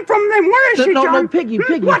Carolyn from them. Where is she, John? No, Piggy,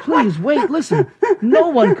 please, wait, listen. No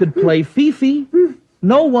one could play Fifi.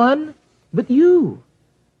 No one but you.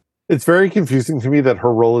 It's very confusing to me that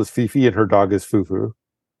her role is Fifi and her dog is Fufu.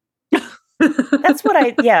 That's what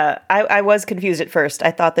I was confused at first.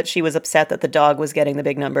 I thought that she was upset that the dog was getting the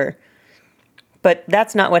big number. But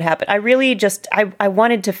that's not what happened. I really just, I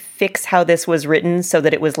wanted to fix how this was written so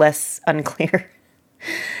that it was less unclear.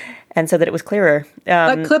 And so that it was clearer.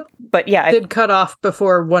 That clip did cut off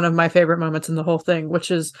before one of my favorite moments in the whole thing, which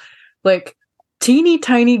is like teeny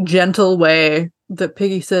tiny gentle way that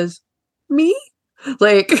Piggy says, me?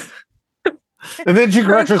 Like. And then she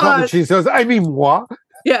corrects herself and she says, I mean, what?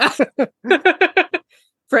 Yeah.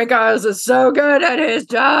 Frank Oz is so good at his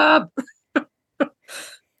job.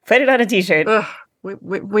 Put it on a t-shirt.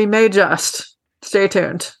 We may just. Stay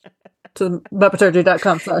tuned to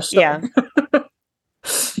Muppeturgy.com/. Yeah.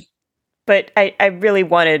 But I really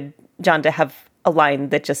wanted John to have a line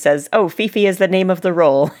that just says, "Oh, Fifi is the name of the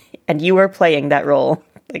role, and you are playing that role."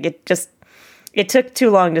 Like it took too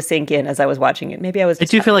long to sink in as I was watching it. Maybe I was. I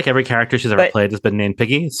do feel like every character she's ever played has been named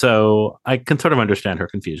Piggy, so I can sort of understand her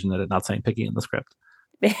confusion at it not saying Piggy in the script.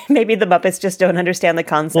 Maybe the Muppets just don't understand the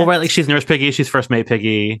concept. Well, right, like she's Nurse Piggy, she's First Mate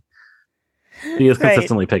Piggy. She is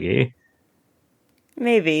consistently Piggy.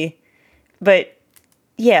 Maybe. But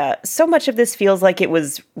yeah, so much of this feels like it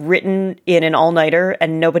was written in an all-nighter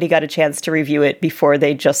and nobody got a chance to review it before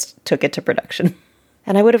they just took it to production.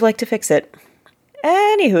 And I would have liked to fix it.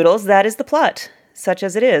 Any hoodles, that is the plot, such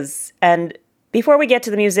as it is. And before we get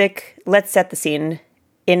to the music, let's set the scene.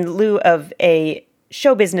 In lieu of a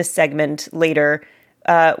show business segment later,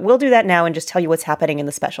 we'll do that now and just tell you what's happening in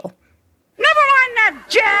the special. Never mind that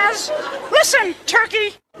jazz. Listen,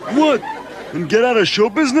 Turkey. What? And get out of show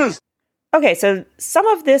business? Okay, so some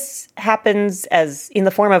of this happens as in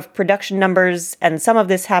the form of production numbers, and some of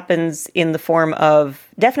this happens in the form of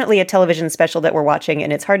definitely a television special that we're watching,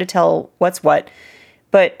 and it's hard to tell what's what.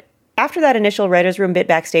 But after that initial writer's room bit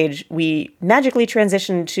backstage, we magically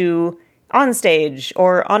transition to on stage,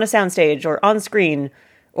 or on a soundstage, or on screen,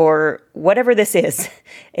 or whatever this is.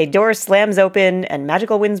 A door slams open, and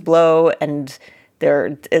magical winds blow, and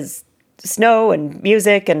there is snow and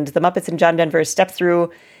music, and the Muppets and John Denver step through.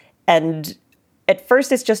 And at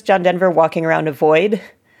first, it's just John Denver walking around a void.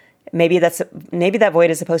 Maybe that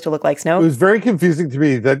void is supposed to look like snow. It was very confusing to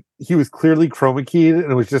me that he was clearly chroma keyed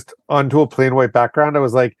and it was just onto a plain white background. I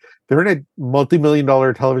was like, they're in a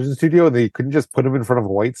multi-million-dollar television studio and they couldn't just put him in front of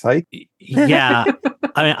a white site. Yeah,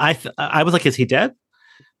 I mean, I was like, is he dead?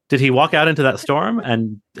 Did he walk out into that storm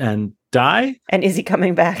and die? And is he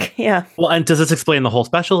coming back? Yeah. Well, and does this explain the whole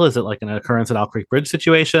special? Is it like an occurrence at Owl Creek Bridge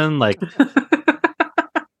situation? Like,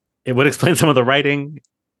 it would explain some of the writing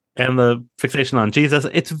and the fixation on Jesus.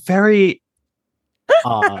 It's very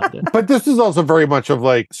odd. But this is also very much of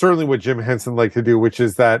like, certainly what Jim Henson liked to do, which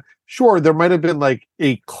is that, sure, there might have been like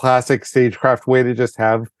a classic stagecraft way to just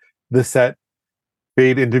have the set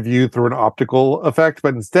fade into view through an optical effect,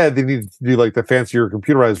 but instead they needed to do like the fancier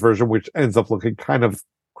computerized version, which ends up looking kind of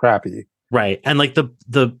crappy. Right. And like so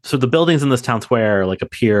the buildings in this town square like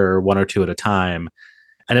appear one or two at a time.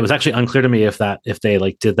 And it was actually unclear to me if they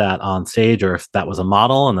like did that on stage or if that was a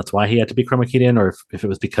model and that's why he had to be chroma keyed in, or if it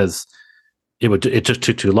was because it just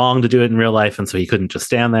took too long to do it in real life and so he couldn't just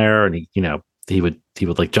stand there and he would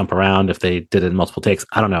like jump around if they did it in multiple takes.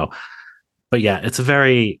 I don't know. But yeah, it's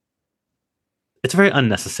very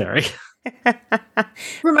unnecessary.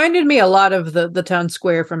 Reminded me a lot of the town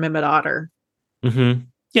square from Emmett Otter. Mm-hmm.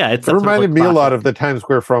 Yeah, it reminded me a lot of the Times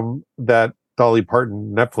Square from that Dolly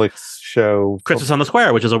Parton Netflix show, Christmas on the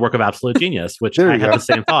Square, which is a work of absolute genius, which I had the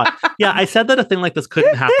same thought. Yeah, I said that a thing like this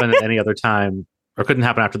couldn't happen at any other time or couldn't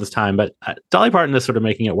happen after this time, but Dolly Parton is sort of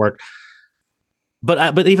making it work.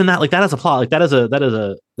 But even that, like that is a plot, like that is a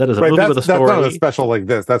right, movie with a story. That's not a special like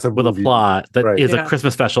this. That's a with movie. A plot that is a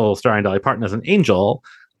Christmas special starring Dolly Parton as an angel.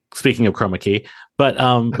 Speaking of chroma key, but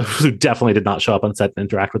who definitely did not show up on set and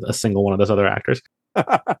interact with a single one of those other actors.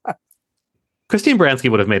 Christine Baranski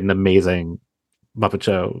would have made an amazing Muppet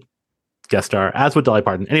Show guest star, as would Dolly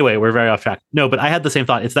Parton. Anyway, we're very off track. No, but I had the same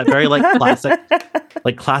thought. It's that very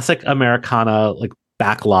classic Americana, like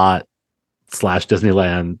backlot /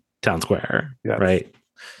 Disneyland town square, yes. Right?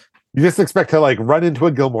 You just expect to like run into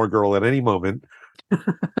a Gilmore Girl at any moment.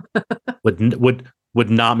 Would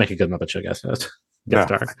not make a good Muppet Show guest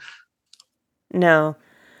star. No.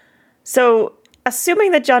 So,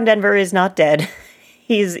 assuming that John Denver is not dead,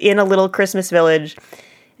 he's in a little Christmas village,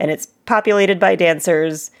 and it's populated by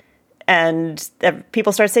dancers, and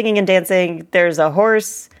people start singing and dancing. There's a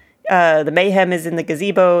horse. The mayhem is in the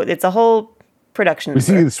gazebo. It's a whole production. We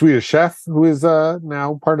see the Swedish chef, who is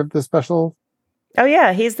now part of the special. Oh,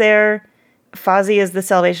 yeah, he's there. Fozzie is the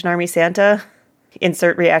Salvation Army Santa.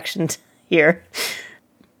 Insert reaction here.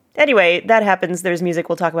 Anyway, that happens. There's music.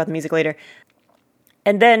 We'll talk about the music later.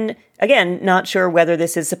 And then, again, not sure whether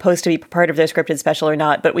this is supposed to be part of their scripted special or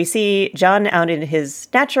not, but we see John out in his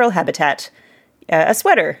natural habitat, a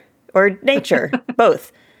sweater, or nature,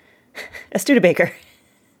 both. A Studebaker.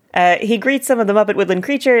 He greets some of the Muppet woodland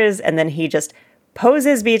creatures, and then he just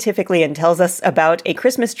poses beatifically and tells us about a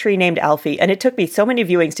Christmas tree named Alfie. And it took me so many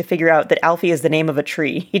viewings to figure out that Alfie is the name of a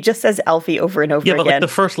tree. He just says Alfie over and over again. Yeah, but like the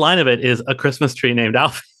first line of it is a Christmas tree named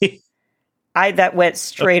Alfie. That went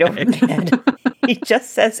straight over my head. He just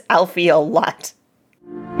says Alfie a lot.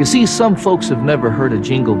 You see, some folks have never heard a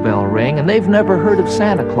jingle bell ring, and they've never heard of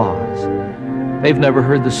Santa Claus. They've never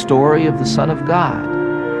heard the story of the Son of God.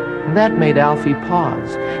 And that made Alfie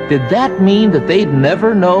pause. Did that mean that they'd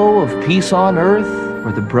never know of peace on earth,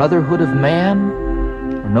 or the brotherhood of man,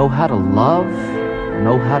 or know how to love,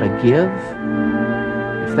 know how to give?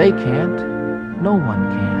 If they can't, no one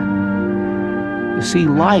can. You see,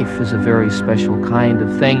 life is a very special kind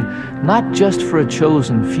of thing, not just for a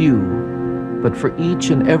chosen few, but for each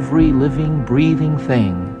and every living, breathing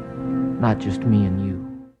thing, not just me and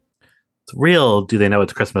you. It's real, do they know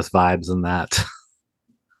it's Christmas vibes in that?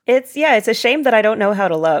 It's a shame that I don't know how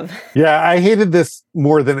to love. Yeah, I hated this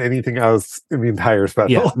more than anything else in the entire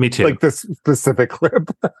special. Yeah, me too. Like this specific clip.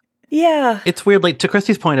 Yeah. It's weird, like to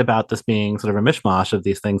Christy's point about this being sort of a mishmash of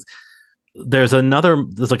these things, there's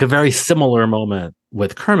like a very similar moment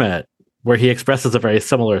with Kermit where he expresses a very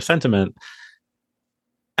similar sentiment.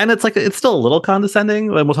 And it's like, it's still a little condescending,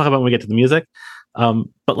 and we'll talk about when we get to the music.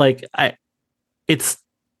 But like, it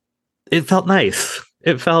felt nice.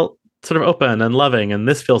 It felt sort of open and loving. And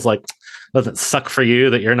this feels like, does it suck for you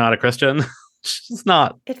that you're not a Christian? It's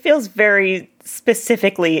not. It feels very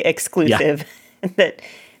specifically exclusive. Yeah. That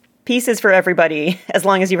peace is for everybody as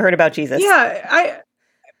long as you've heard about Jesus. Yeah,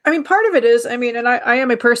 I mean, part of it is, I mean, and I am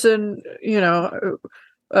a person,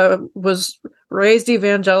 was raised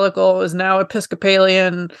evangelical, is now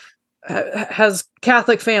Episcopalian, has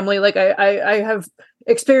Catholic family. Like I have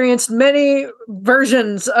experienced many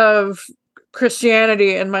versions of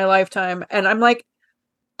Christianity in my lifetime. And I'm like,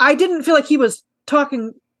 I didn't feel like he was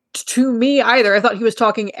talking to me either. I thought he was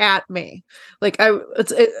talking at me. Like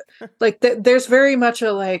there's very much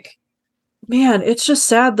a like, man, it's just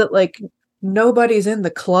sad that like nobody's in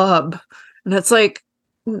the club. And it's like,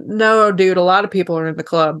 no, dude, a lot of people are in the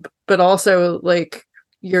club, but also like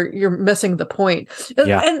you're missing the point.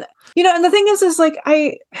 Yeah. And and the thing is like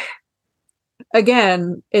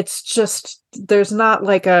again, it's just there's not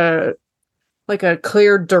like a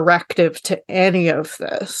clear directive to any of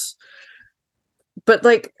this. But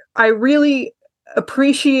like I really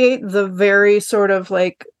appreciate the very sort of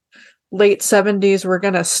like late 70s we're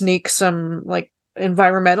gonna sneak some like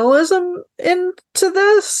environmentalism into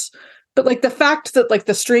this, but like the fact that like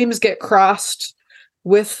the streams get crossed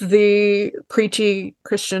with the preachy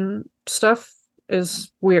Christian stuff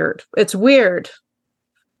is weird. It's weird.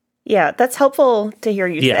 Yeah, that's helpful to hear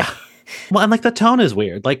you say. Well, and like the tone is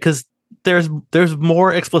weird, like because there's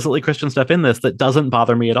more explicitly Christian stuff in this that doesn't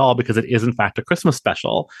bother me at all because it is in fact a Christmas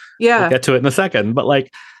special. Yeah, we'll get to it in a second, but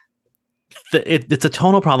like it's a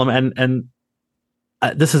tonal problem, and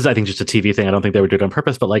this is, I think, just a TV thing. I don't think they were doing it on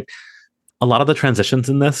purpose, but like a lot of the transitions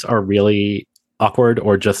in this are really awkward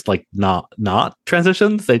or just like not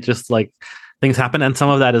transitions. They just like things happen, and some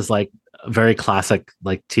of that is like a very classic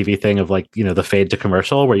like TV thing of like the fade to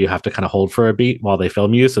commercial where you have to kind of hold for a beat while they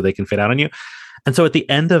film you so they can fade out on you. And so at the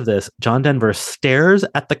end of this, John Denver stares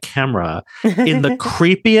at the camera in the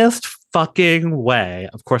creepiest fucking way.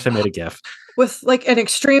 Of course, I made a GIF. With like an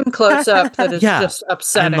extreme close-up that is just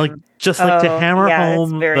upsetting. And like to hammer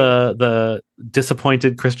home the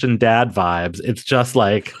disappointed Christian dad vibes. It's just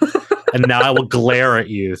like, and now I will glare at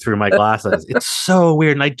you through my glasses. It's so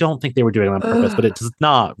weird. And I don't think they were doing it on purpose, but it does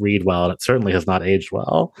not read well. And it certainly has not aged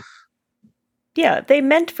well. Yeah, they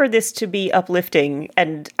meant for this to be uplifting,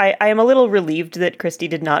 and I am a little relieved that Christy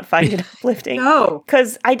did not find it uplifting. No,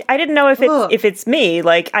 because I didn't know if it's me.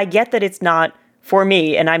 Like, I get that it's not for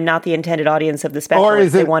me, and I'm not the intended audience of the special. Or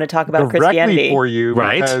is they it want to talk about directly Christianity for you,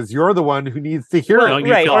 right? Because you're the one who needs to hear it.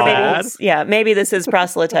 Right? Or maybe this is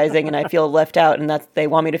proselytizing, and I feel left out, and that they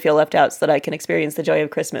want me to feel left out so that I can experience the joy of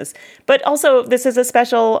Christmas. But also, this is a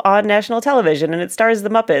special on national television, and it stars the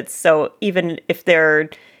Muppets. So even if they're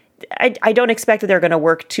I don't expect that they're going to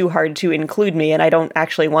work too hard to include me, and I don't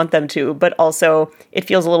actually want them to, but also it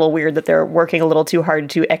feels a little weird that they're working a little too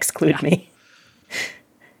hard to exclude me.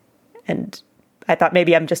 And I thought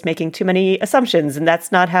maybe I'm just making too many assumptions, and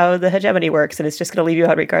that's not how the hegemony works, and it's just going to leave you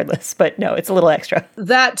out regardless. But no, it's a little extra.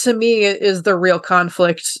 That, to me, is the real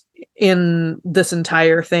conflict in this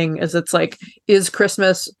entire thing, is it's like, is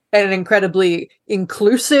Christmas an incredibly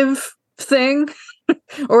inclusive thing?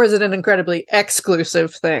 Or is it an incredibly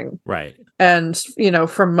exclusive thing? Right. And,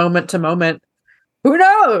 from moment to moment, who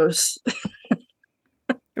knows?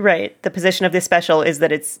 Right. The position of this special is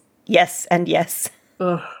that it's yes and yes.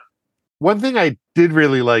 Ugh. One thing I did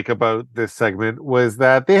really like about this segment was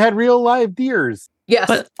that they had real live deers. Yes.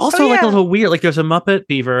 But also like a little weird. Like there's a Muppet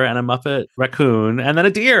beaver and a Muppet raccoon and then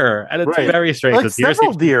a deer. And it's very strange. Like the deer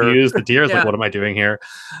seems confused. The deer is like, what am I doing here?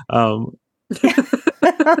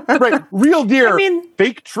 Right. Real deer.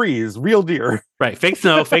 Fake trees. Real deer. Right. Fake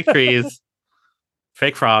snow, fake trees,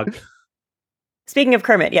 fake frog. Speaking of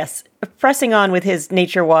Kermit, yes. Pressing on with his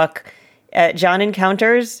nature walk, John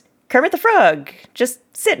encounters Kermit the Frog, just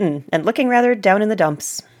sitting and looking rather down in the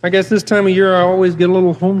dumps. I guess this time of year I always get a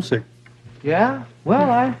little homesick. Yeah?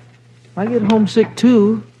 Well, I get homesick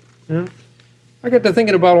too. Yeah. I got to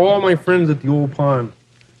thinking about all my friends at the old pond.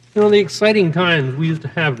 You know, the exciting times we used to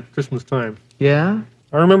have at Christmas time. Yeah?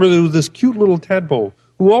 I remember there was this cute little tadpole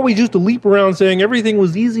who always used to leap around saying everything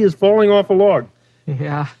was easy as falling off a log.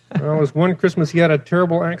 Yeah. Well, this one Christmas he had a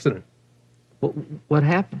terrible accident. What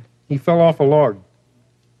happened? He fell off a log.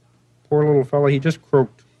 Poor little fella, he just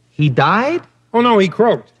croaked. He died? Oh no, he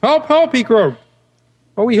croaked. Help, help, he croaked.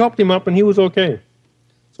 Oh, we helped him up and he was okay.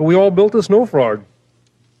 So we all built a snow frog.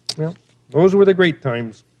 Well, those were the great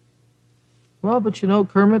times. Well, but you know,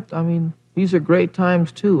 Kermit, I mean, these are great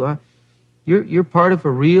times too. You're part of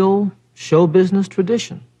a real show business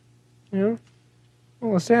tradition. Yeah.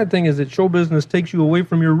 Well, the sad thing is that show business takes you away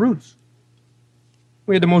from your roots.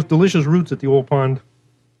 We had the most delicious roots at the old pond.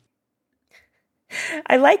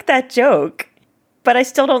 I like that joke, but I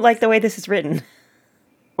still don't like the way this is written.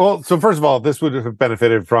 Well, so first of all, this would have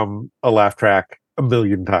benefited from a laugh track a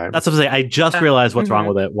million times. That's what I'm saying. I just realized what's wrong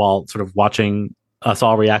with it while sort of watching us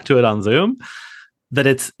all react to it on Zoom. That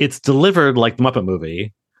it's delivered like the Muppet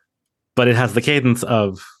movie, but it has the cadence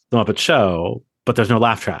of the Muppet Show, but there's no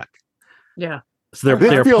laugh track. Yeah. So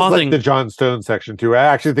they're feels pausing like the John Stone section too. I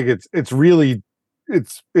actually think it's really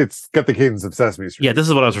got the cadence of Sesame Street. Yeah, this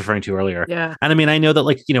is what I was referring to earlier. Yeah. And I mean, I know that,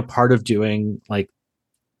 like, you know, part of doing like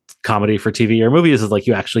comedy for TV or movies is like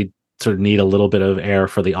you actually sort of need a little bit of air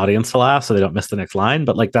for the audience to laugh so they don't miss the next line,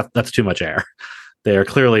 but like that's too much air. They are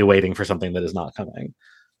clearly waiting for something that is not coming.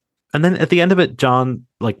 And then at the end of it, John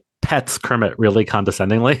like pets Kermit really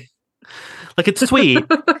condescendingly. Like, it's sweet.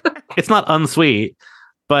 It's not unsweet,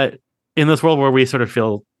 but in this world where we sort of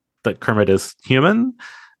feel that Kermit is human,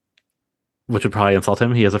 which would probably insult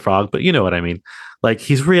him, he is a frog, but you know what I mean. Like,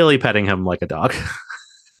 he's really petting him like a dog.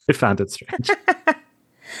 I found it strange.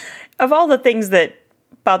 Of all the things that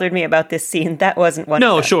bothered me about this scene, that wasn't one.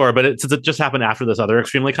 No, of them. sure, but it just happened after this other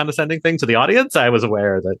extremely condescending thing to the audience. I was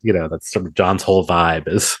aware that, you know, that's sort of John's whole vibe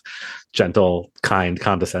is gentle, kind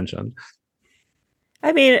condescension.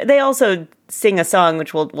 I mean, they also sing a song,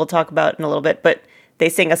 which we'll talk about in a little bit, but they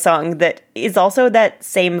sing a song that is also that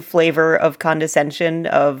same flavor of condescension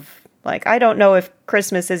of, like, I don't know if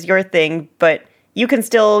Christmas is your thing, but you can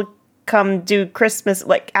still come do Christmas.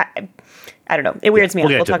 Like, I don't know. It weirds me out.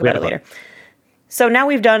 We'll talk about it later. So now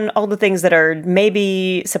we've done all the things that are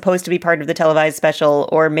maybe supposed to be part of the televised special,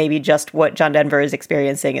 or maybe just what John Denver is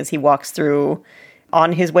experiencing as he walks through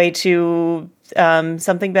on his way to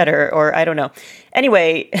something better, or I don't know.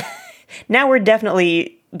 Anyway, now we're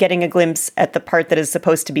definitely getting a glimpse at the part that is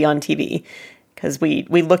supposed to be on TV, because we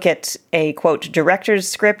look at a, quote, director's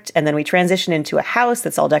script, and then we transition into a house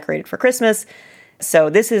that's all decorated for Christmas. So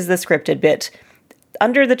this is the scripted bit.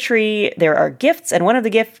 Under the tree, there are gifts, and one of the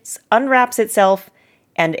gifts unwraps itself,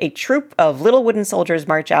 and a troop of little wooden soldiers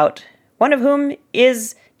march out, one of whom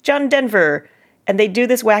is John Denver, and they do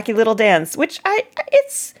this wacky little dance, which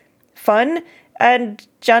it's fun, and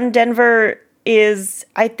John Denver is,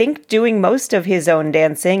 I think, doing most of his own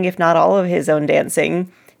dancing, if not all of his own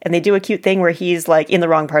dancing, and they do a cute thing where he's, like, in the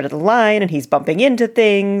wrong part of the line, and he's bumping into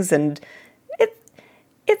things, and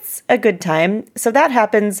it's a good time. So that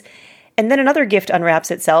happens. And then another gift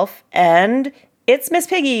unwraps itself, and it's Miss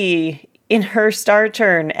Piggy in her star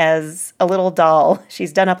turn as a little doll.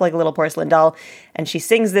 She's done up like a little porcelain doll, and she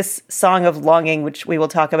sings this song of longing, which we will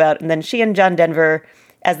talk about. And then she and John Denver,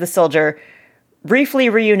 as the soldier, briefly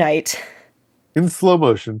reunite. In slow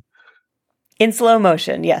motion. In slow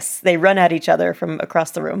motion, yes. They run at each other from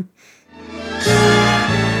across the room.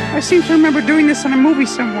 I seem to remember doing this in a movie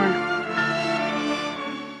somewhere.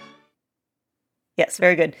 Yes,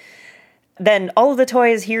 very good. Then all of the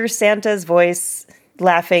toys hear Santa's voice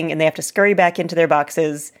laughing, and they have to scurry back into their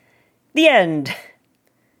boxes. The end.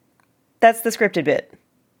 That's the scripted bit.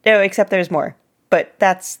 No, except there's more. But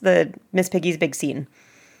that's the Miss Piggy's big scene.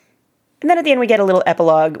 And then at the end we get a little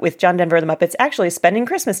epilogue with John Denver and the Muppets actually spending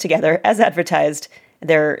Christmas together as advertised.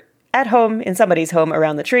 They're at home in somebody's home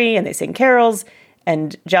around the tree, and they sing carols,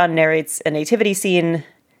 and John narrates a nativity scene.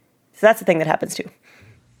 So that's the thing that happens too.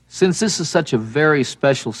 Since this is such a very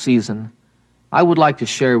special season, I would like to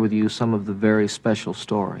share with you some of the very special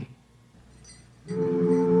story. And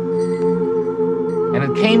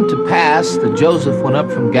it came to pass that Joseph went up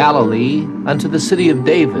from Galilee unto the city of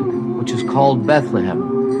David, which is called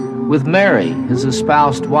Bethlehem, with Mary, his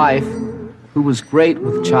espoused wife, who was great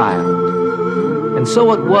with child. And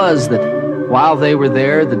so it was that while they were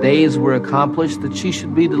there, the days were accomplished that she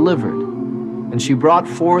should be delivered. And she brought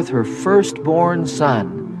forth her firstborn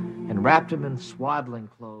son, and wrapped him in swaddling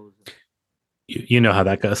clothes. You know how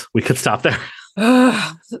that goes. We could stop there.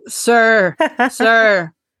 Sir,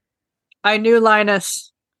 I knew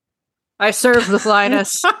Linus. I served with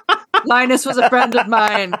Linus. Linus was a friend of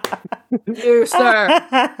mine. You,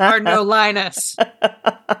 sir, are no Linus.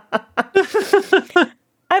 I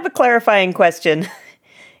have a clarifying question.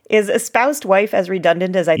 Is espoused wife as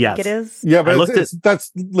redundant as I think it is? Yeah, but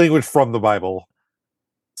that's language from the Bible.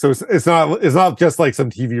 So it's not just like some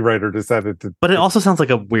TV writer decided to. But it also sounds like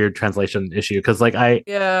a weird translation issue because like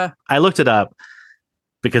I looked it up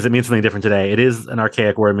because it means something different today. It is an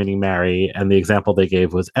archaic word meaning marry, and the example they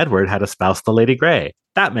gave was Edward had espoused the Lady Grey.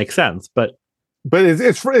 That makes sense, but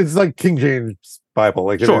it's like King James Bible.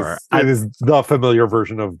 Like it is the familiar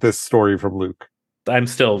version of this story from Luke. I'm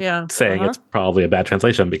still saying it's probably a bad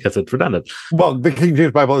translation because it's redundant. Well, the King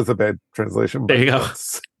James Bible is a bad translation. There you go.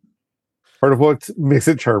 Part of what makes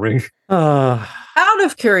it charming. Out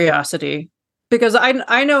of curiosity, because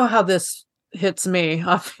I know how this hits me,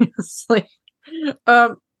 obviously.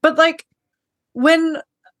 But like when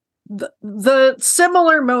the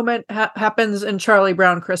similar moment happens in Charlie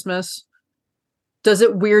Brown Christmas, does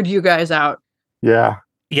it weird you guys out? Yeah.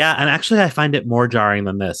 Yeah, and actually I find it more jarring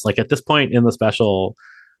than this. Like at this point in the special,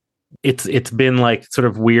 it's been like sort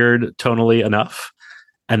of weird tonally enough.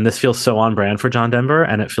 And this feels so on brand for John Denver,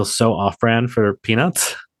 and it feels so off brand for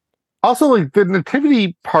Peanuts. Also, like the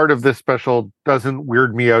nativity part of this special doesn't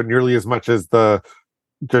weird me out nearly as much as the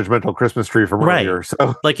judgmental Christmas tree from earlier.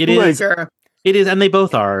 So like it is, and they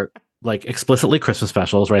both are like explicitly Christmas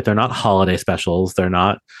specials, right? They're not holiday specials. They're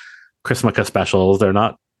not Christmas specials. They're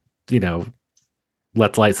not,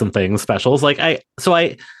 let's light some things specials. Like I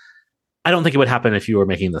don't think it would happen if you were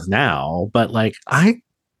making this now, but like I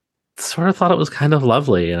sort of thought it was kind of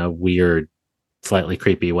lovely in a weird, slightly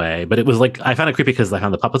creepy way. But it was like I found it creepy because I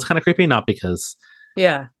found the puppets kind of creepy, not because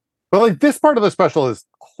but like this part of the special is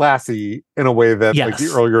classy in a way that like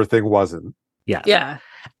the earlier thing wasn't. Yeah.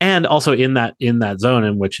 And also in that zone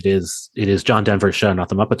in which it is John Denver's show, not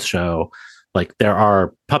the Muppets show. Like there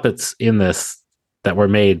are puppets in this that were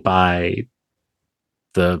made by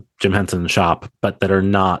the Jim Henson shop, but that are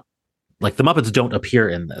not like the Muppets don't appear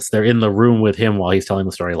in this. They're in the room with him while he's telling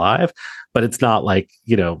the story live, but it's not like,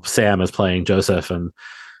 Sam is playing Joseph and,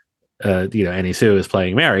 Annie Sue is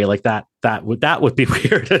playing Mary. Like that would be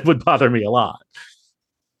weird. It would bother me a lot.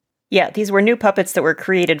 Yeah. These were new puppets that were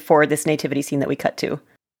created for this nativity scene that we cut to.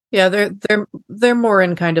 Yeah. They're more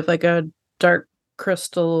in kind of like a dark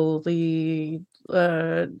crystal-y,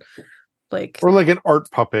 or like an art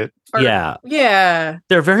puppet. Yeah.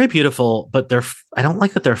 They're very beautiful, but I don't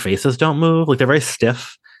like that their faces don't move. Like they're very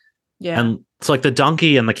stiff. Yeah. And so like the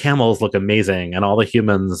donkey and the camels look amazing, and all the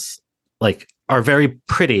humans like are very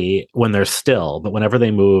pretty when they're still, but whenever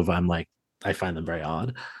they move, I find them very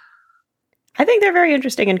odd. I think they're very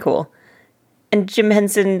interesting and cool. And Jim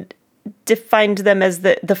Henson defined them as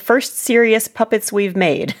the first serious puppets we've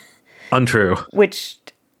made. Untrue. Which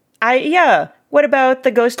what about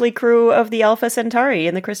the ghostly crew of the Alpha Centauri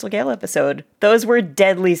in the Crystal Gale episode? Those were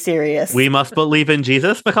deadly serious. We must believe in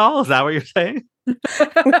Jesus, McCall? Is that what you're saying?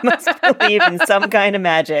 We must believe in some kind of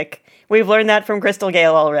magic. We've learned that from Crystal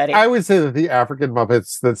Gale already. I would say that the African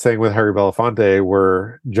Muppets that sang with Harry Belafonte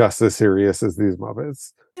were just as serious as these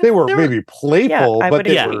Muppets. They were maybe playful, but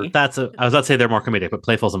they were... I was about to say they're more comedic, but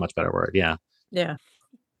playful is a much better word, yeah. Yeah.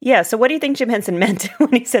 Yeah, so what do you think Jim Henson meant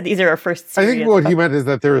when he said these are our first serious I think what he meant is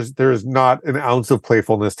that there is not an ounce of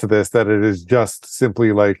playfulness to this, that it is just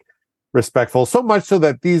simply like respectful. So much so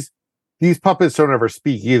that these puppets don't ever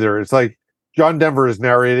speak either. It's like John Denver is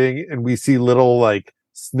narrating and we see little like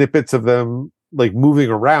snippets of them like moving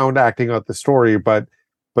around, acting out the story, but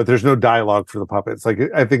there's no dialogue for the puppets. Like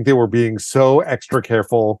I think they were being so extra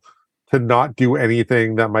careful to not do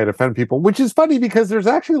anything that might offend people, which is funny because there's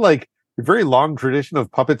actually like a very long tradition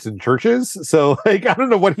of puppets in churches. So like, I don't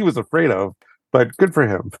know what he was afraid of, but good for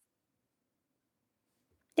him.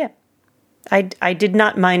 Yeah. I did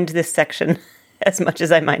not mind this section as much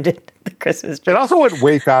as I minded the Christmas tree. It also went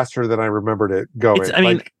way faster than I remembered it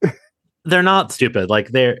going. They're not stupid. Like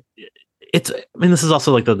this is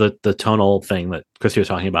also like the tonal thing that Christy was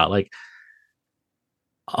talking about. Like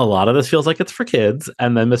a lot of this feels like it's for kids,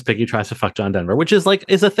 and then Miss Piggy tries to fuck John Denver, which is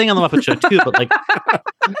a thing on the Muppet Show too, but like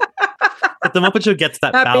but the Muppet Show gets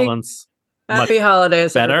that balance. Happy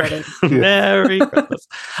holidays, better. Merry Christmas.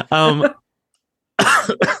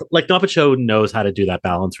 Like the Muppet Show knows how to do that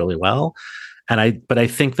balance really well. But I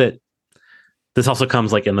think that this also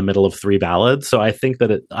comes like in the middle of 3 ballads. So I think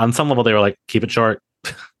that on some level they were like, keep it short.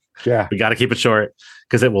 Yeah. We got to keep it short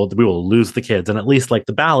because we will lose the kids. And at least like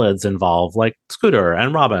the ballads involve like Scooter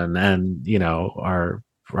and Robin and, are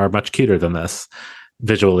much cuter than this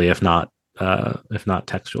visually, if not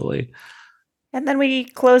textually. And then we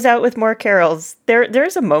close out with more carols.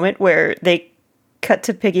 There's a moment where they cut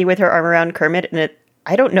to Piggy with her arm around Kermit, and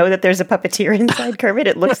I don't know that there's a puppeteer inside Kermit.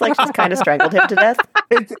 It looks like she's kind of strangled him to death.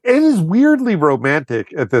 It is weirdly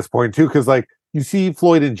romantic at this point too, because like you see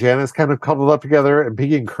Floyd and Janice kind of cuddled up together, and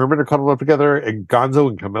Piggy and Kermit are cuddled up together, and Gonzo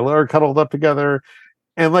and Camilla are cuddled up together.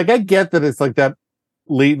 And like I get that it's like that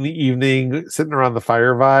late in the evening sitting around the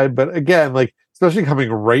fire vibe, but again, like especially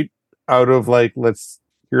coming right out of like let's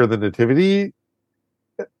hear the nativity,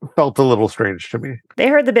 it felt a little strange to me. They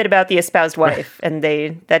heard the bit about the espoused wife, and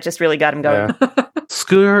that just really got him going. Yeah.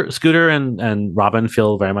 Scooter and Robin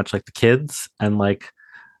feel very much like the kids, and like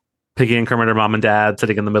Piggy and Kermit are mom and dad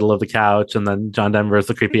sitting in the middle of the couch, and then John Denver is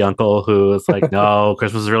the creepy uncle who is like, no,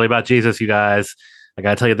 Christmas is really about Jesus, you guys. I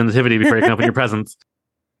gotta tell you the nativity before you can open your presents.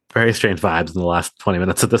 Very strange vibes in the last 20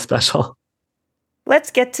 minutes of this special.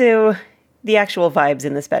 Let's get to the actual vibes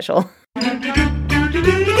in the special.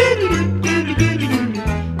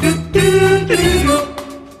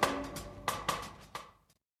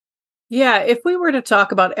 Yeah, if we were to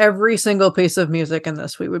talk about every single piece of music in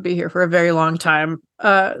this, we would be here for a very long time.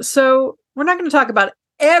 So we're not going to talk about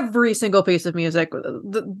every single piece of music.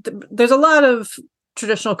 There's a lot of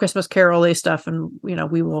traditional Christmas carol-y stuff, and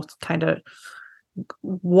we will kind of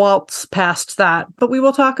waltz past that. But we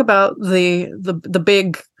will talk about the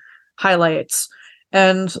big highlights,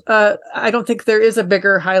 and I don't think there is a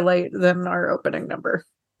bigger highlight than our opening number.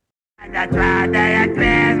 The 12th day of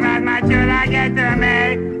Christmas, my should I get to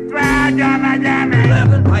make? 12 drummers drumming,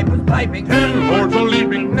 11 pipers piping, 10 horns a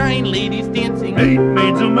leaping, 9 ladies dancing, 8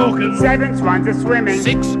 maids a milking, 7 swans a swimming,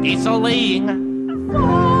 6 geese a laying,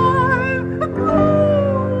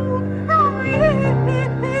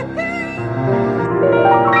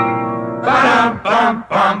 Bum, bum,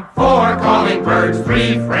 bum, 4 calling birds,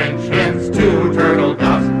 3 French hens, 2 turtle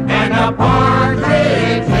doves, and a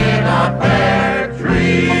partridge in a pear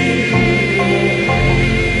tree.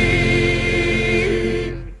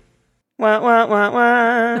 Wah, wah, wah,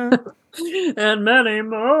 wah. And many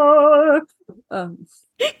more.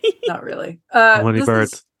 Not really. How many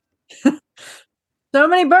birds? So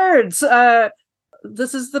many birds.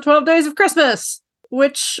 This is the 12 Days of Christmas,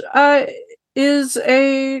 which is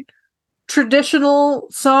a traditional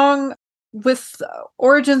song with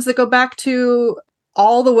origins that go back to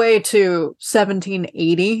all the way to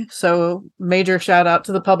 1780. So major shout out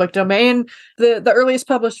to the public domain. The earliest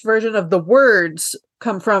published version of the words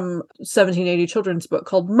come from 1780 children's book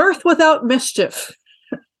called Mirth Without Mischief.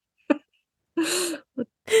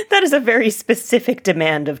 That is a very specific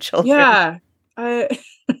demand of children. Yeah.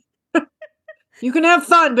 You can have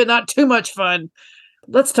fun, but not too much fun.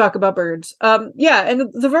 Let's talk about birds. Yeah,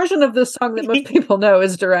 and the version of this song that most people know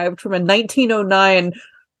is derived from a 1909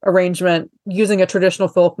 arrangement using a traditional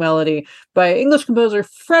folk melody by English composer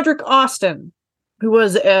Frederick Austin, who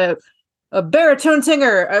was a baritone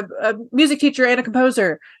singer, a music teacher, and a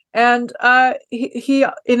composer. And he,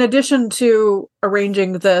 in addition to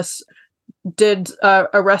arranging this, did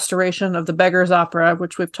a restoration of the Beggar's Opera,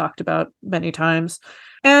 which we've talked about many times.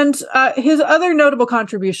 And his other notable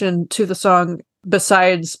contribution to the song,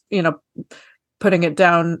 besides, putting it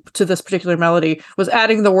down to this particular melody, was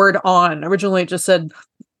adding the word on. Originally, it just said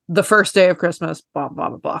the first day of Christmas, blah, blah,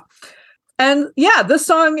 blah, blah. And yeah, this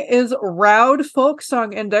song is Roud Folk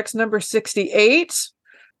Song Index number 68.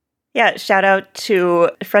 Yeah, shout out to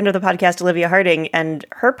a friend of the podcast, Olivia Harding, and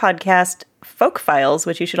her podcast, Folk Files,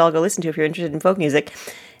 which you should all go listen to if you're interested in folk music,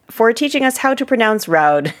 for teaching us how to pronounce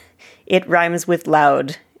Roud. It rhymes with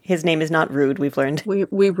loud. His name is not Rude, we've learned. We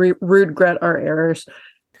regret our errors.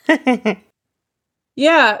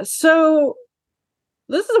 Yeah, so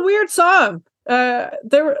this is a weird song.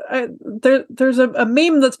 There's a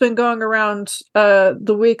meme that's been going around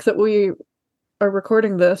the week that we are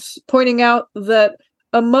recording this, pointing out that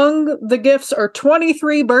among the gifts are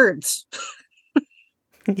 23 birds.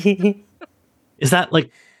 Is that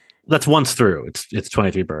like that's once through? It's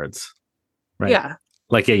 23 birds, right? Yeah.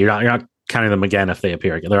 Like you're not counting them again if they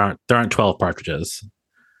appear again. There aren't 12 partridges.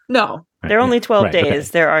 No, right? There are only 12 days. Okay.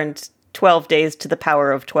 There aren't 12 days to the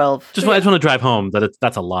power of 12. I just want to drive home that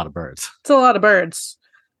that's a lot of birds. It's a lot of birds.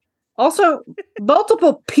 Also,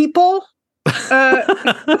 multiple people. That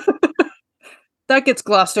gets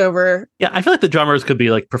glossed over. Yeah, I feel like the drummers could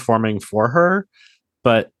be like performing for her,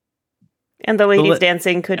 but and the ladies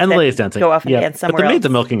dancing could go off and dance somewhere but the else. maids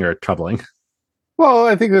of milking are troubling. Well,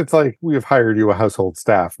 I think it's like we have hired you a household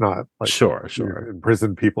staff, not like sure.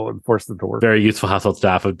 Imprison people and force them to work. Very useful household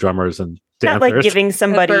staff of drummers and dancers. Not like giving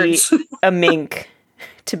somebody a mink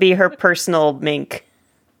to be her personal mink.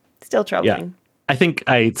 Still troubling. Yeah. I think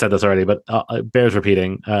I said this already, but it bears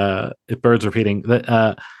repeating. Birds repeating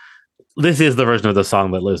that. This is the version of the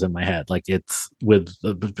song that lives in my head. Like it's with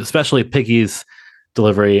especially Piggy's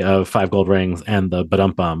delivery of 5 gold rings and the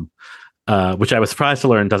badum bum, which I was surprised to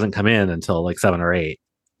learn doesn't come in until like 7 or 8.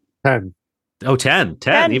 10. Oh, 10,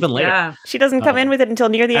 even later. Yeah. She doesn't come in with it until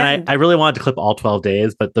near the end. I really wanted to clip all 12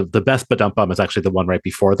 days, but the best badum bum is actually the one right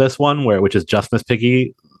before this one, which is just Miss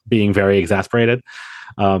Piggy being very exasperated.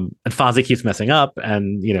 And Fozzie keeps messing up,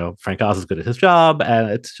 and Frank Oz is good at his job,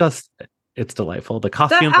 and it's delightful. The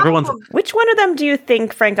costume, everyone's. Which one of them do you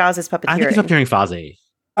think Frank Oz is puppeteering? I think he's puppeteering Fozzie.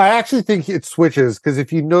 I actually think it switches, because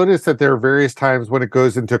if you notice that there are various times when it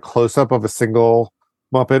goes into close up of a single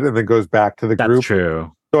Muppet and then goes back to the group. That's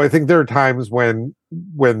true. So I think there are times when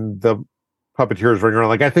the puppeteers ring around.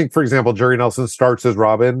 Like I think, for example, Jerry Nelson starts as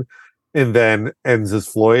Robin and then ends as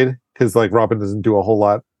Floyd, because like Robin doesn't do a whole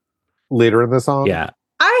lot later in the song. Yeah.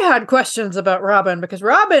 I had questions about Robin because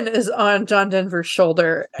Robin is on John Denver's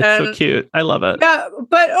shoulder. It's so cute. I love it. Yeah,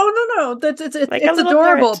 but no, it's Like a little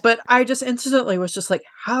adorable. parrot. But I just instantly was just like,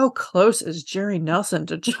 how close is Jerry Nelson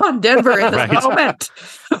to John Denver in this Right. moment?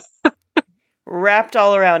 Wrapped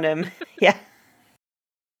all around him. Yeah.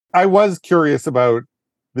 I was curious about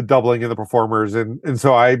the doubling of the performers, and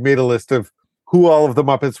so I made a list of who all of the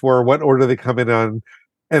Muppets were, what order they come in on,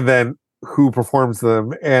 and then who performs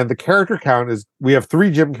them. And the character count is, we have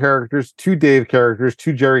 3 Jim characters, 2 Dave characters,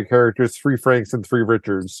 2 Jerry characters, 3 Franks, and 3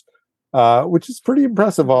 Richards, which is pretty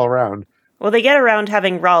impressive all around. Well, they get around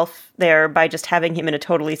having Rolf there by just having him in a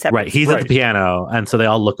totally separate. Right. He's at the piano, and so they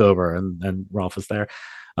all look over, and Rolf is there.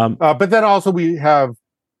 But then also we have,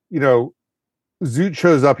 Zoot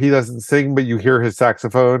shows up. He doesn't sing, but you hear his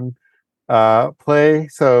saxophone play.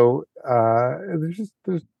 So there's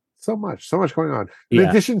so much going on. In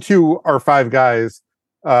addition to our 5 guys,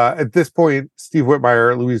 at this point, Steve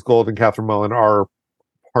Whitmire, Louise Gold, and Catherine Mullen are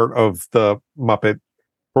part of the Muppet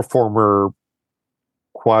performer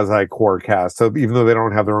quasi-core cast. So even though they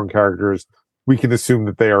don't have their own characters, we can assume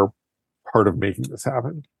that they are part of making this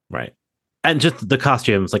happen. Right. And just the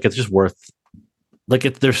costumes, like it's just worth, like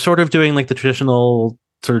they're sort of doing like the traditional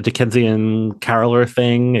sort of Dickensian caroler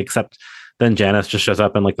thing, except then Janice just shows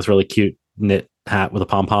up in like this really cute knit hat with a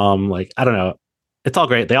pom-pom. Like, I don't know. It's all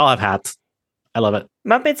great. They all have hats. I love it.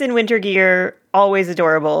 Muppets in winter gear, always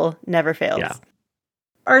adorable, never fails. Yeah.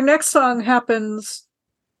 Our next song happens,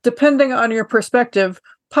 depending on your perspective,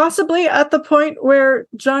 possibly at the point where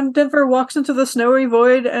John Denver walks into the snowy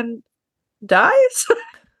void and dies.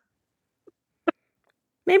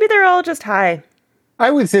 Maybe they're all just high. I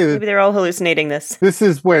would say that maybe they're all hallucinating this. This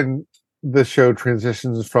is when the show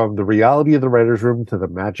transitions from the reality of the writer's room to the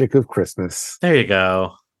magic of Christmas. There you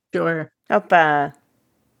go. Sure. Opa.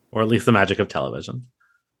 Or at least the magic of television.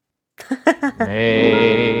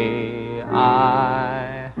 May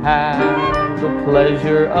I have the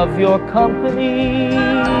pleasure of your company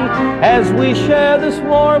as we share this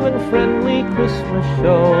warm and friendly Christmas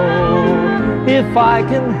show. If I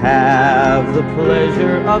can have the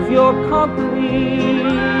pleasure of your company,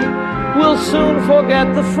 we'll soon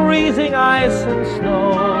forget the freezing ice and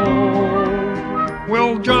snow.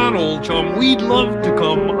 Well, John, old chum, we'd love to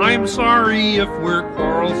come. I'm sorry if we're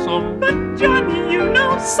quarrelsome. But Johnny, you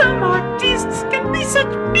know some artists can be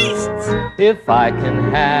such beasts. If I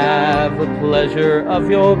can have the pleasure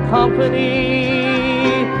of your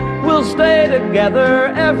company, we'll stay together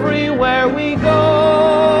everywhere we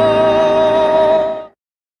go.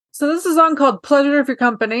 So this is a song called Pleasure of Your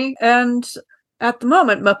Company, and at the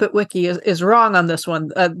moment, Muppet Wiki is wrong on this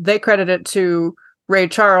one. They credit it to Ray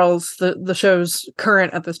Charles, the show's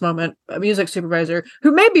current, at this moment, music supervisor,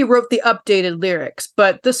 who maybe wrote the updated lyrics.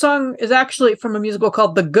 But this song is actually from a musical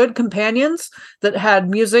called The Good Companions that had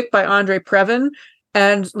music by Andre Previn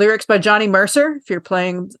and lyrics by Johnny Mercer. If you're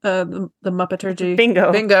playing the Muppeturgy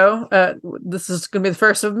bingo, this is going to be the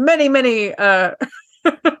first of many, many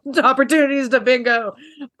opportunities to bingo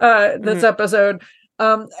this episode.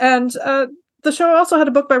 The show also had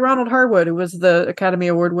a book by Ronald Harwood, who was the Academy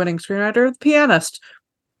Award-winning screenwriter, The Pianist.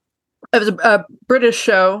 It was a British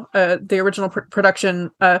show. The original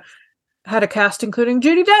production had a cast including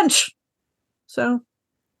Judi Dench. So,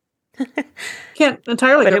 can't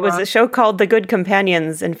entirely But go it was wrong. a show called The Good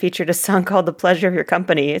Companions and featured a song called The Pleasure of Your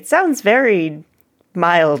Company. It sounds very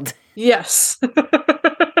mild. Yes.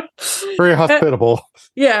 Very hospitable.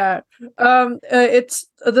 Yeah.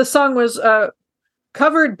 The song was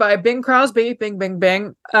covered by Bing Crosby, Bing, Bing,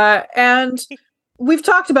 Bing. And we've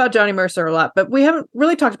talked about Johnny Mercer a lot, but we haven't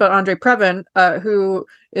really talked about Andre Previn, who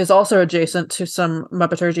is also adjacent to some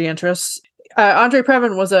Muppeturgy interests. Andre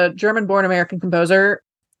Previn was a German-born American composer,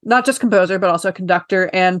 not just composer, but also conductor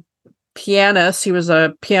and pianist. He was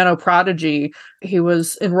a piano prodigy. He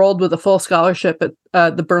was enrolled with a full scholarship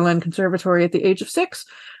at the Berlin Conservatory at the age of 6.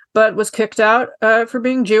 but was kicked out for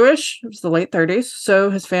being Jewish. It was the late 30s. So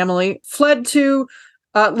his family fled to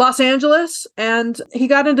Los Angeles, and he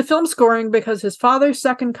got into film scoring because his father's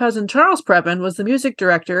second cousin, Charles Previn, was the music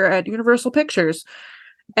director at Universal Pictures.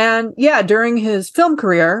 And yeah, during his film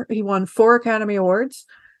career, he won 4 Academy Awards,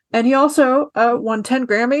 and he also won 10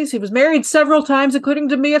 Grammys. He was married several times, including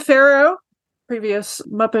to Mia Farrow, previous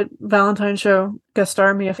Muppet Valentine show guest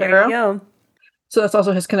star Mia Farrow. There you go. So that's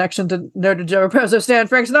also his connection to noted Joe Raposo stan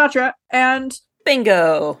Frank Sinatra. And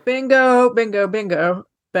bingo, bingo, bingo, bingo,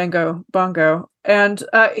 bango, bongo. And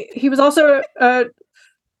he was also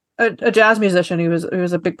a jazz musician. He was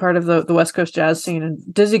a big part of the West Coast jazz scene.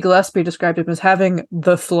 And Dizzy Gillespie described him as having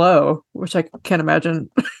the flow, which I can't imagine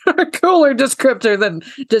a cooler descriptor than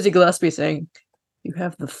Dizzy Gillespie saying, "You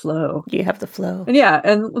have the flow." You have the flow. And yeah,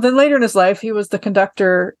 and then later in his life, he was the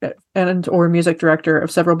conductor and or music director of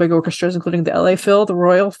several big orchestras, including the LA Phil, the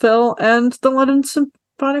Royal Phil, and the London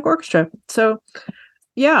Symphonic Orchestra. So,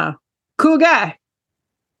 yeah, cool guy.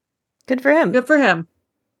 Good for him. Good for him.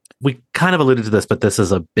 We kind of alluded to this, but this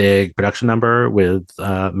is a big production number with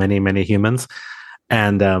many, many humans.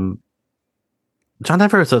 And John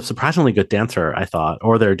Denver is a surprisingly good dancer, I thought,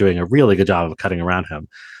 or they're doing a really good job of cutting around him.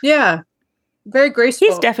 Yeah. Very graceful.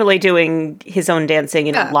 He's definitely doing his own dancing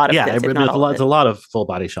in a lot of bits, if not all of it. It's a lot of full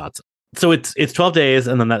body shots. So it's 12 days,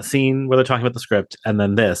 and then that scene where they're talking about the script, and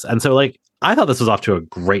then this. And so, like, I thought this was off to a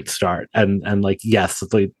great start. And like, yes,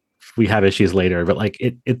 like, we have issues later, but like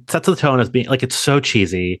it sets the tone as being like, it's so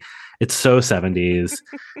cheesy. It's so 70s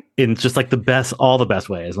in just like all the best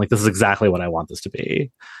ways. Like, this is exactly what I want this to be.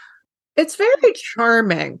 It's very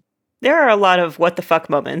charming. There are a lot of what the fuck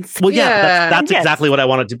moments. Well, yeah, that's exactly what I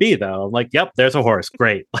want it to be, though. I'm like, yep, there's a horse.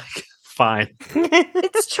 Great. Like, fine.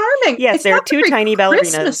 It's charming. Yes, it's there are not 2 very tiny ballerinas.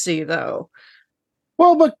 Christmassy, though.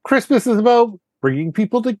 Well, but Christmas is about bringing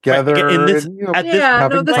people together. Right. In this, and, you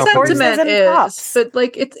know, the sentiment is, but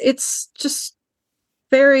like it's just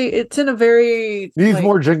very. It's in a very needs like,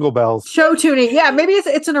 more jingle bells. Show tuning. Yeah, maybe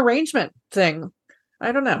it's an arrangement thing.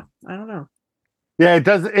 I don't know. Yeah, it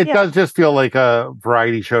does. It does just feel like a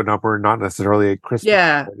variety show number, not necessarily a Christmas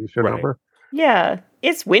variety show number. Yeah,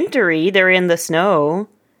 it's wintry. They're in the snow.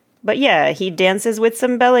 But yeah, he dances with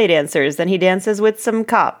some ballet dancers. Then he dances with some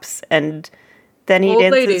cops. And then he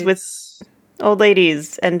dances with old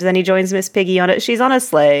ladies. And then he joins Miss Piggy on it. She's on a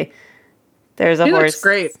sleigh. There's a horse. Looks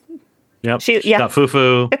great. Yep. She's got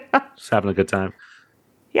foo-foo. She's having a good time.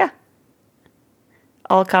 Yeah.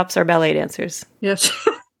 All cops are ballet dancers. Yes.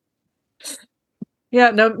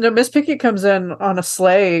 Yeah, no, Miss Piggy comes in on a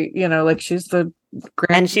sleigh, you know, like she's the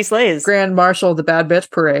and she slays. Grand Marshal of the Bad Bitch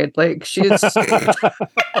Parade. Like she's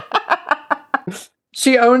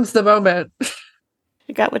she owns the moment.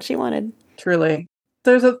 She got what she wanted. Truly.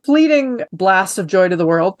 There's a fleeting blast of Joy to the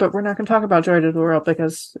World, but we're not going to talk about Joy to the World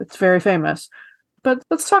because it's very famous. But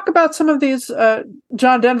let's talk about some of these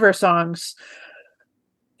John Denver songs.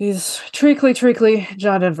 These treacly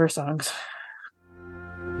John Denver songs.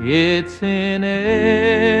 It's in every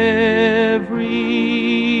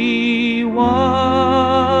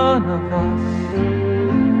one of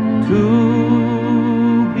us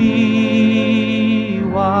to be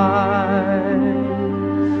wise.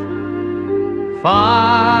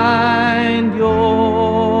 Find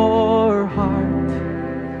your heart,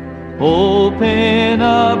 open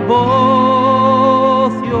up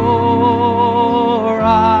both your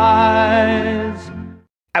eyes.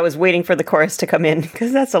 I was waiting for the chorus to come in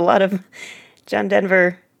because that's a lot of John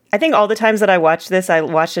Denver. I think all the times that I watched this, I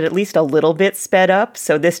watched it at least a little bit sped up.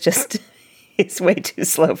 So this just is way too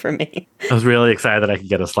slow for me. I was really excited that I could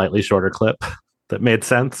get a slightly shorter clip that made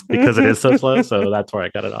sense because it is so slow. So that's where I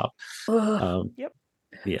got it off. Yep.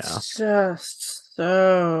 Yeah. It's just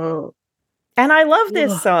so. And I love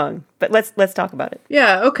this song, but let's talk about it.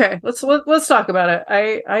 Yeah. Okay. Let's talk about it.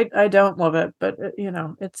 I don't love it, but you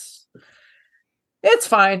know, it's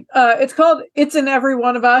fine. It's called It's in Every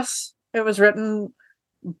One of Us. It was written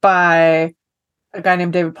by a guy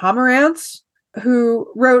named David Pomerantz,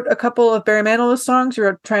 who wrote a couple of Barry Manilow's songs. He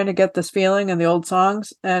wrote Trying to Get This Feeling and the old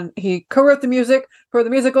songs. And he co-wrote the music for the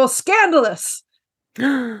musical Scandalous,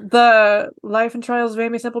 The Life and Trials of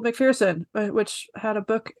Amy Semple McPherson, which had a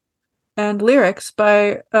book and lyrics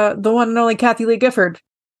by the one and only Kathy Lee Gifford.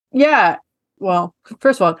 Yeah. Well,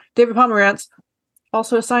 first of all, David Pomerantz,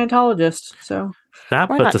 also a Scientologist, so... That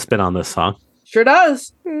puts a spin on this song. Sure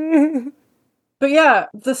does. But yeah,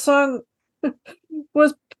 the song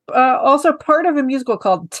was also part of a musical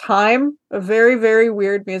called Time, a very, very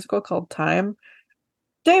weird musical called Time.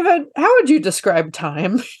 David, how would you describe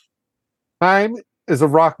Time? Time is a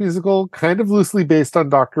rock musical kind of loosely based on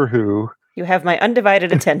Doctor Who. You have my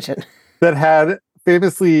undivided attention. That had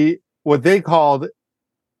famously, what they called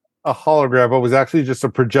a hologram, but was actually just a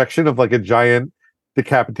projection of like a giant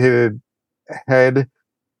decapitated head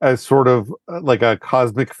as sort of like a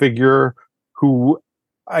cosmic figure who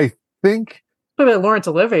I think. Maybe Laurence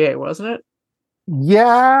Olivier, wasn't it?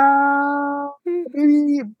 Yeah,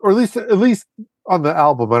 maybe, or at least on the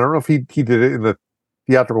album. I don't know if he did it in the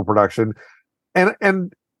theatrical production.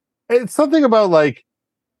 And it's something about like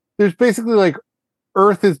there's basically like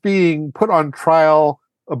Earth is being put on trial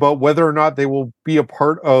about whether or not they will be a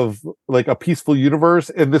part of like a peaceful universe,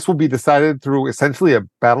 and this will be decided through essentially a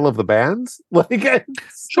battle of the bands. Like,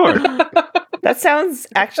 sure, that sounds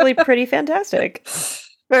actually pretty fantastic.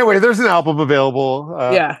 Anyway, there's an album available.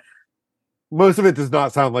 Yeah, most of it does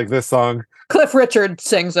not sound like this song. Cliff Richard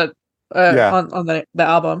sings it on the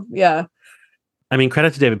album. Yeah, I mean,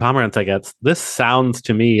 credit to David Pomerantz, I guess. This sounds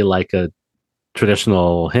to me like a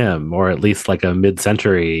traditional hymn, or at least like a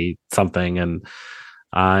mid-century something, and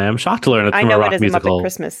I am shocked to learn it's from a rock musical. Muppet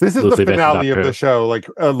Christmas. This is the finale of the show,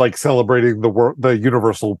 like celebrating the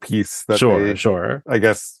universal peace that sure. I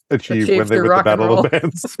guess achieved when they went to Battle of the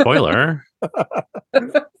Bands. Spoiler.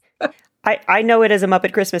 I know it as a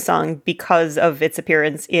Muppet Christmas song because of its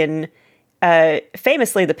appearance in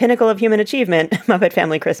famously the pinnacle of human achievement, Muppet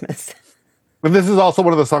Family Christmas. And this is also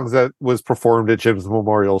one of the songs that was performed at Jim's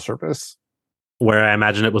memorial service, where I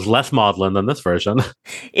imagine it was less maudlin than this version.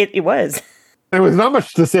 It was. There was not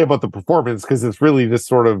much to say about the performance because it's really just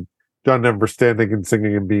sort of John Denver standing and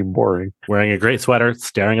singing and being boring. Wearing a great sweater,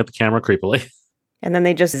 staring at the camera creepily. And then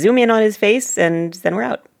they just zoom in on his face and then we're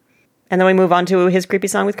out. And then we move on to his creepy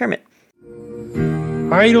song with Kermit.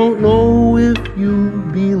 I don't know if you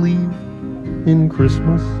believe in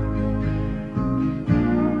Christmas,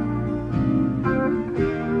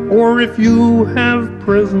 or if you have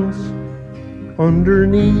presents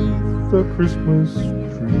underneath the Christmas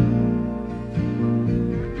tree.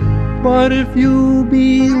 But if you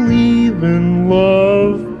believe in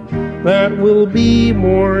love, that will be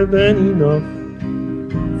more than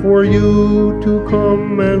enough for you to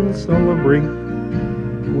come and celebrate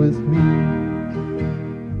with me.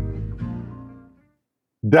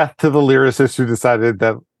 Death to the lyricist who decided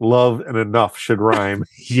that love and enough should rhyme.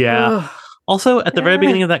 Yeah. Also, at the very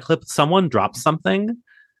beginning of that clip, someone drops something.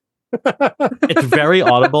 It's very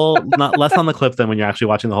audible, not less on the clip than when you're actually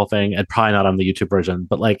watching the whole thing, and probably not on the YouTube version.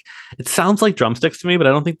 But like, it sounds like drumsticks to me, but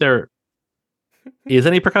I don't think there is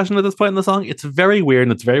any percussion at this point in the song. It's very weird,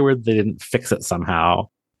 and it's very weird they didn't fix it somehow,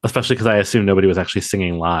 especially because I assume nobody was actually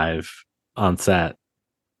singing live on set.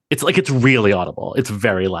 It's like, it's really audible. It's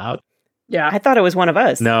very loud. Yeah, I thought it was one of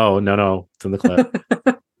us. No. It's in the clip.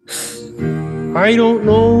 I don't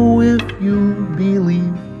know if you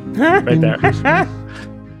believe right there.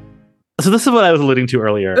 So this is what I was alluding to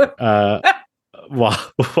earlier. While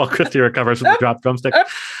Christy recovers from the dropped drumstick,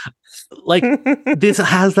 like this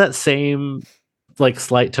has that same like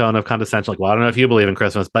slight tone of condescension. Like, well, I don't know if you believe in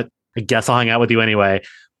Christmas, but I guess I'll hang out with you anyway.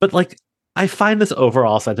 But like, I find this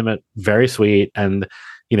overall sentiment very sweet, and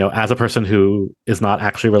you know, as a person who is not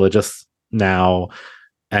actually religious now,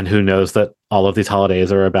 and who knows that all of these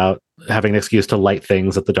holidays are about having an excuse to light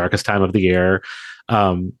things at the darkest time of the year.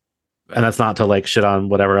 And that's not to like shit on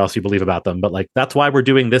whatever else you believe about them, but like, that's why we're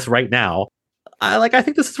doing this right now. I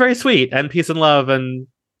think this is very sweet, and peace and love and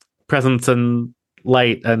presents and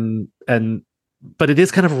light but it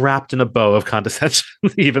is kind of wrapped in a bow of condescension,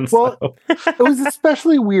 even so. It was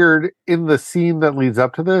especially weird in the scene that leads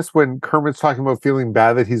up to this when Kermit's talking about feeling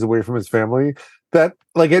bad that he's away from his family, that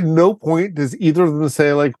like at no point does either of them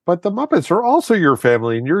say like, but the Muppets are also your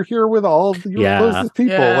family and you're here with all of your closest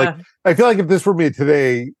people. Yeah. Like, I feel like if this were made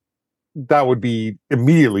today, that would be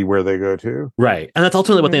immediately where they go to. Right. And that's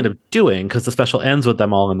ultimately what they end up doing, because the special ends with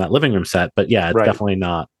them all in that living room set. But yeah, it's definitely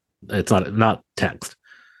not, it's not text.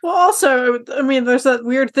 Well, also, I mean, there's that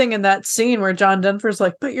weird thing in that scene where John Denver's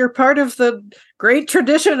like, but you're part of the great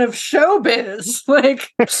tradition of showbiz. Like,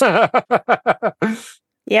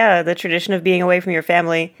 yeah, the tradition of being away from your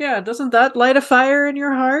family. Yeah, doesn't that light a fire in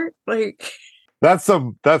your heart? Like, that's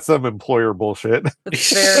some employer bullshit.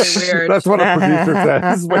 It's very weird. That's what a producer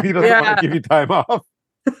says when he doesn't want to give you time off.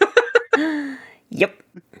 Yep.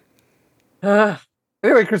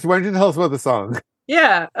 Anyway, Chris, why don't you tell us about the song?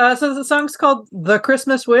 Yeah, so the song's called The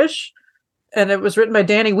Christmas Wish, and it was written by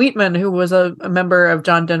Danny Wheatman, who was a member of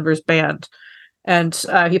John Denver's band. And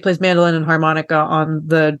he plays mandolin and harmonica on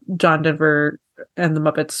the John Denver and the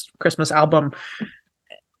Muppets Christmas album.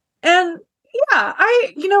 And yeah,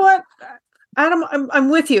 you know what, Adam, I'm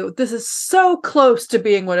with you. This is so close to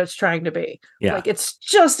being what it's trying to be. Yeah. Like, it's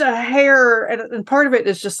just a hair, and part of it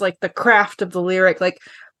is just like the craft of the lyric. Like,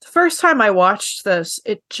 the first time I watched this,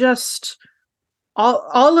 it just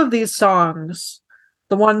all of these songs,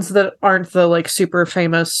 the ones that aren't the like super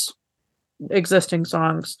famous existing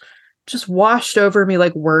songs, just washed over me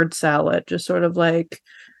like word salad, just sort of like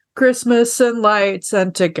Christmas and lights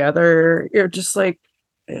and together. You're just like,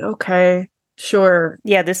 okay, sure.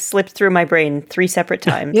 Yeah, this slipped through my brain 3 separate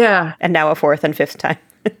times. Yeah. And now a 4th and 5th time.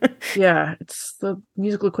 Yeah, it's the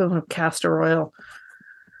musical equivalent of castor oil.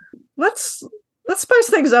 Let's spice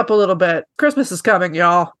things up a little bit. Christmas is coming,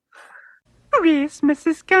 y'all. Christmas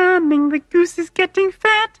is coming, the goose is getting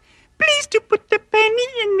fat. Please do put a penny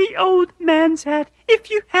in the old man's hat. If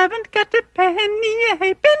you haven't got a penny, a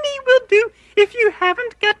halfpenny will do. If you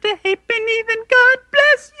haven't got a halfpenny, then God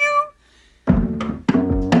bless you.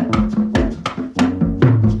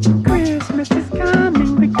 Christmas is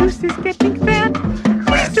coming, the goose is getting fat.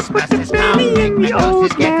 Please do put a penny in the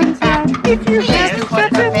old man's hat. If you haven't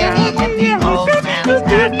got a penny, a halfpenny will do.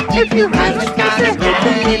 If you haven't got a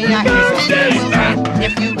penny, then God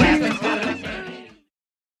bless you.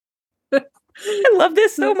 I love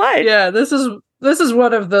this so much. Yeah, this is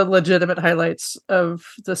one of the legitimate highlights of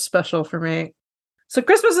the special for me. So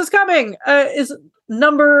Christmas is coming is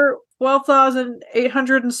number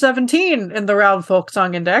 12,817 in the Round Folk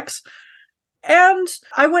Song Index. And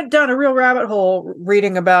I went down a real rabbit hole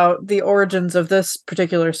reading about the origins of this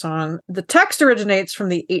particular song. The text originates from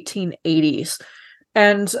the 1880s,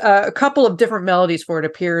 and a couple of different melodies for it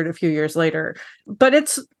appeared a few years later. But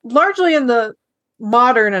it's largely in the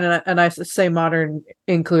modern, and I say modern,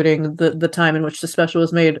 including the time in which the special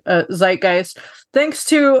was made, zeitgeist, thanks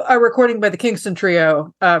to a recording by the Kingston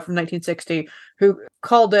Trio from 1960, who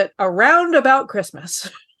called it "Around About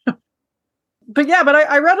Christmas." But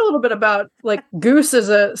I read a little bit about like goose as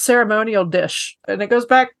a ceremonial dish, and it goes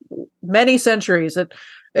back many centuries.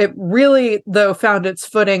 It really, though, found its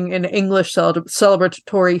footing in English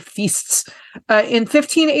celebratory feasts in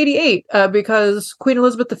 1588 because Queen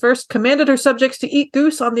Elizabeth I commanded her subjects to eat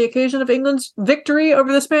goose on the occasion of England's victory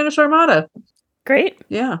over the Spanish Armada. Great.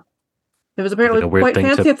 Yeah. It was apparently Like a weird quite thing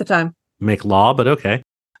fancy to at the time. Make law, but okay.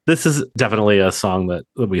 This is definitely a song that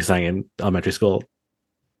we sang in elementary school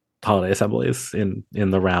holiday assemblies in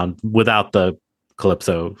the round without the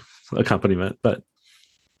calypso accompaniment, but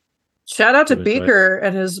shout out to Beaker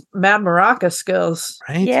and his Mad Maraca skills.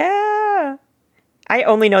 Right? Yeah. I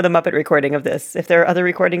only know the Muppet recording of this. If there are other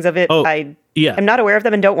recordings of it, I'm not aware of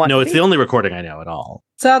them and don't want to. No, it's the only recording I know at all.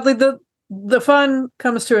 Sadly, the fun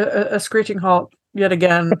comes to a screeching halt yet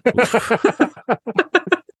again.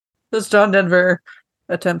 As John Denver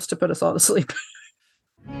attempts to put us all to sleep.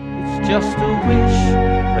 It's just a wish,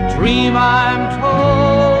 a dream I'm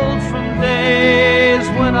told from days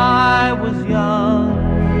when I was young.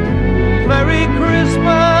 Merry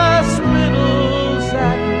Christmas, little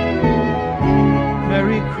Zach.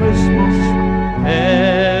 Merry Christmas,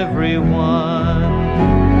 everyone.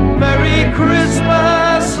 Merry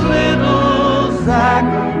Christmas, little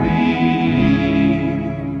Zachary.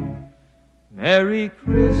 Merry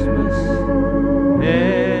Christmas,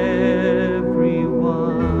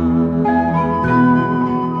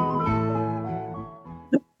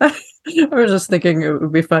 I was just thinking it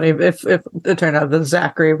would be funny if it turned out that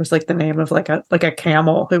Zachary was like the name of like a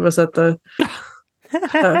camel who was at the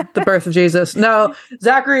birth of Jesus. No,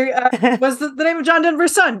 Zachary was the name of John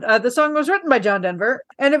Denver's son. The song was written by John Denver,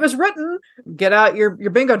 and it was written, get out your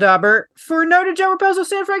bingo dauber, for noted Joe Raposo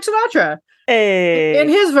San Frank Sinatra. Hey. In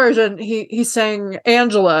his version, he sang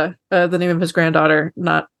Angela, the name of his granddaughter,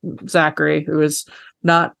 not Zachary, who is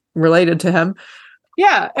not related to him.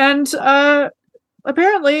 Yeah, and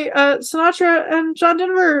apparently Sinatra and John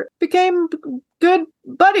Denver became good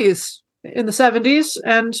buddies in the 70s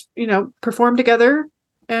and, performed together.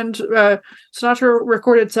 And Sinatra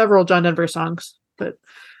recorded several John Denver songs. But,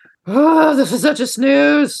 this is such a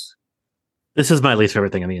snooze. This is my least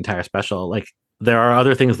favorite thing in the entire special. Like, there are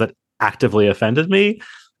other things that actively offended me,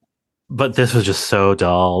 but this was just so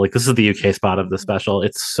dull. Like, this is the UK spot of the special.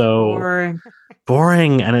 It's so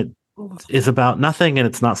boring, and it is about nothing, and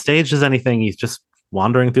it's not staged as anything. He's just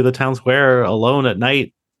wandering through the town square alone at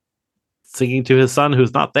night, singing to his son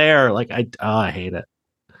who's not there. Like, I hate it.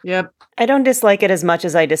 Yep. I don't dislike it as much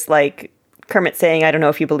as I dislike Kermit saying, I don't know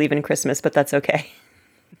if you believe in Christmas, but that's okay.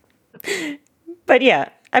 But yeah,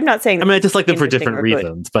 I'm not saying... I dislike them for different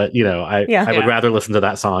reasons, but, I would rather listen to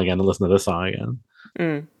that song again than listen to this song again.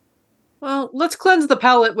 Mm. Well, let's cleanse the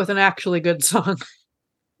palate with an actually good song.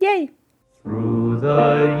 Yay. Through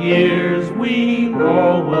the years we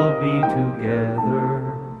all will be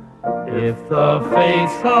together, if the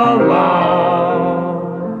fates allow.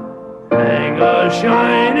 Hang a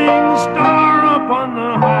shining star upon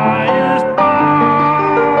the highest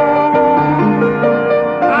bough,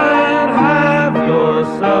 and have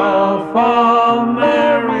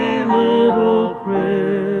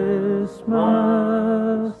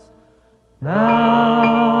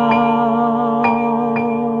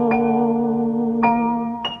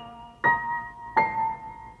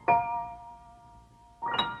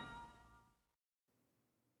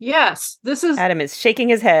Yes, this is Adam is shaking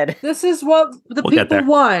his head. This is what the We'll get people there.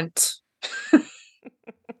 want.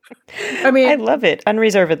 I mean, I love it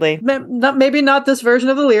unreservedly. Maybe not this version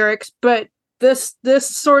of the lyrics, but this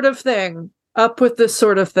sort of thing. Up with this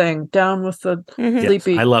sort of thing, down with the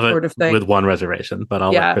sleepy I love sort it of thing. with one reservation, but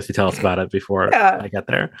I'll let Chrissy tell us about it before I get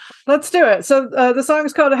there. Let's do it. So the song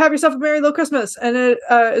is called "Have Yourself a Merry Little Christmas," and it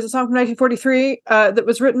is a song from 1943 that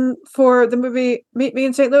was written for the movie "Meet Me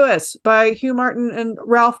in St. Louis" by Hugh Martin and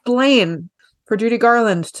Ralph Blaine for Judy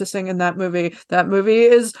Garland to sing in that movie. That movie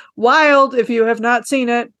is wild if you have not seen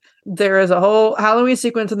it. There is a whole Halloween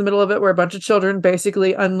sequence in the middle of it where a bunch of children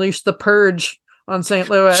basically unleash the purge on St.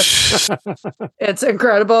 Louis. It's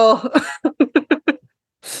incredible.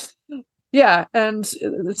 Yeah, and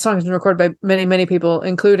the song has been recorded by many, many people,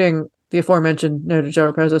 including the aforementioned noted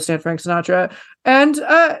Joe Raposo, Stan Frank Sinatra. And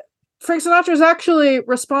Frank Sinatra is actually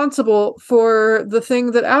responsible for the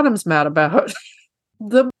thing that Adam's mad about.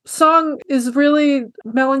 The song is really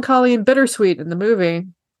melancholy and bittersweet in the movie.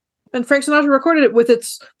 And Frank Sinatra recorded it with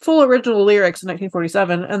its full original lyrics in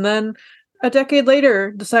 1947, and then a decade later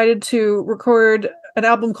decided to record an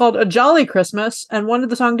album called A Jolly Christmas and wanted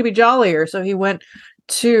the song to be jollier. So he went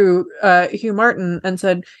to Hugh Martin and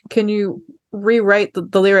said, can you rewrite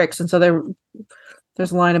the lyrics? And so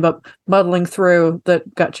there's a line about muddling through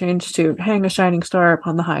that got changed to hang a shining star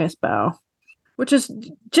upon the highest bough, which is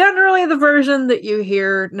generally the version that you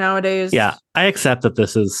hear nowadays. Yeah, I accept that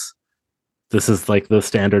this is like the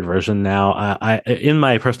standard version now. I in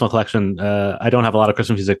my personal collection, I don't have a lot of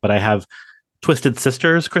Christmas music, but I have Twisted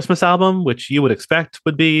Sister's Christmas album, which you would expect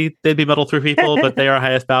they'd be muddle through people, but they are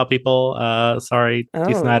highest bow people. Sorry,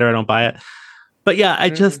 T. Snyder, I don't buy it. But yeah,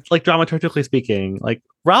 I just like dramaturgically speaking, like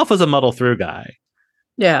Ralph is a muddle through guy.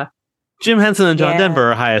 Yeah. Jim Henson and John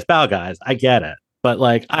Denver are highest bow guys. I get it, but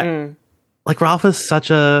like like Ralph is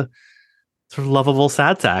such a sort of lovable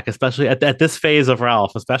sad sack, especially at this phase of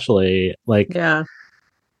Ralph, especially like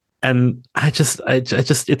And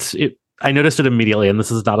I noticed it immediately, and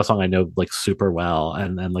this is not a song I know like super well.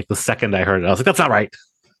 And then like the second I heard it, I was like, "That's not right.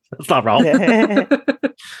 That's not Ralph."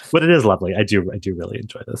 But it is lovely. I do really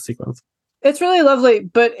enjoy this sequence. It's really lovely,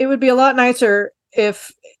 but it would be a lot nicer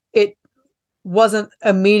if it wasn't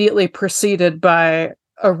immediately preceded by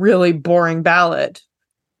a really boring ballad.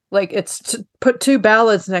 Like it's to put two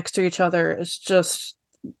ballads next to each other is just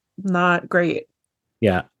not great.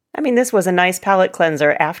 Yeah. I mean, this was a nice palate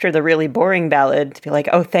cleanser after the really boring ballad to be like,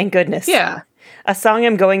 oh, thank goodness. Yeah. A song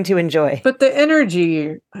I'm going to enjoy. But the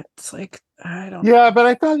energy, it's like, I don't know. Yeah, but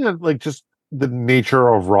I found that like just the nature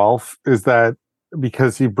of Rolf is that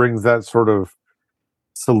because he brings that sort of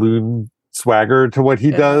saloon swagger to what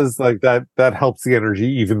he does, like that helps the energy,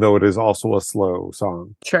 even though it is also a slow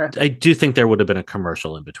song. Sure. I do think there would have been a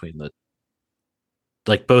commercial in between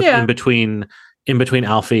in between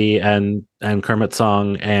Alfie and Kermit's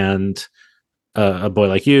song and A Boy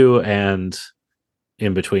Like You, and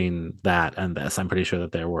in between that and this, I'm pretty sure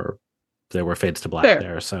that there were fades to black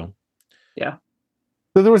there. So yeah.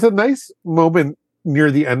 So there was a nice moment near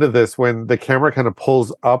the end of this when the camera kind of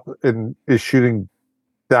pulls up and is shooting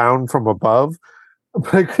down from above.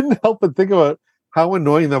 But I couldn't help but think about how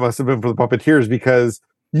annoying that must have been for the puppeteers, because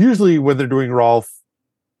usually when they're doing Rolf,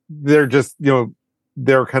 they're just,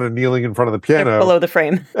 they're kind of kneeling in front of the piano. They're below the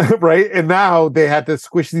frame. Right? And now they had to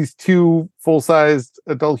squish these two full-sized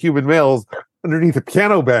adult human males underneath a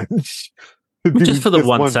piano bench. Just for the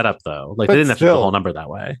one setup, though. Like, they didn't have to do the whole number that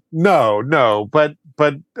way. No. But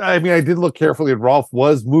I mean, I did look carefully, and Rolf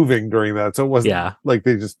was moving during that. So it wasn't like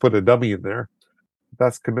they just put a dummy in there.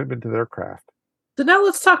 That's commitment to their craft. So now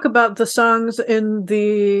let's talk about the songs in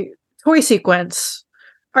the toy sequence.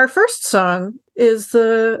 Our first song is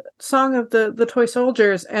the song of the toy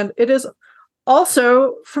soldiers, and it is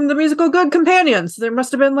also from the musical Good Companions. There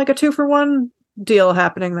must have been like a 2-for-1 deal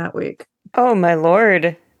happening that week. Oh my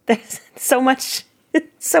lord. There's so much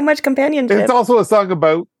companionship. It's also a song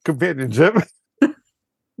about companionship.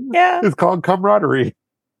 Yeah. It's called Camaraderie.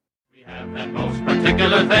 We have that most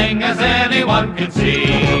particular thing as anyone can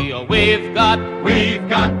see. Oh, we've got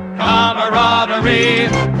camaraderie,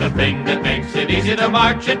 the thing that makes it easy to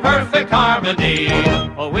march in perfect harmony.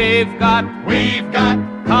 Oh, we've got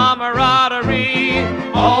camaraderie.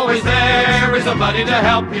 Always there is somebody to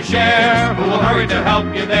help you share, who will hurry to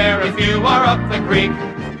help you there if you are up the creek.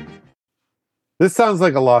 This sounds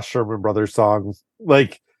like a Lost Sherman Brothers song.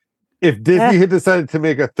 Like, if Disney had decided to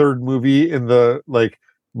make a third movie in the like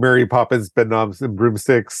Mary Poppins, Bedknobs and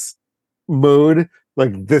Broomsticks mode,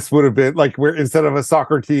 like this would have been like where instead of a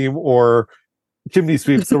soccer team or chimney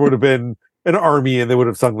sweeps, there would have been an army and they would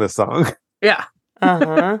have sung this song. Yeah.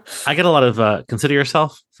 Uh-huh. I get a lot of Consider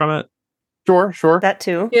Yourself from it. Sure. That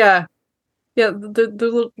too. Yeah. Yeah,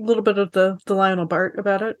 the little bit of the Lionel Bart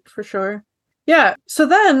about it, for sure. Yeah, so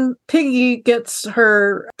then Piggy gets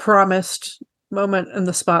her promised moment in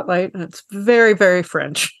the spotlight, and it's very, very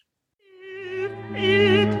French.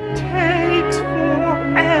 It takes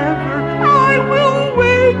forever. I will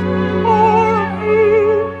wait for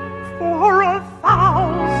you for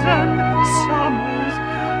 1,000 summers.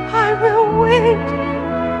 I will wait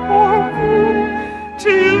for you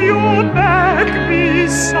till you're back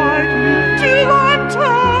beside me, till I'm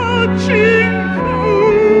touching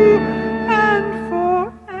you, and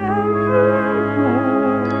forevermore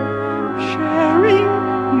sharing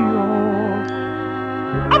your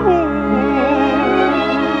amor.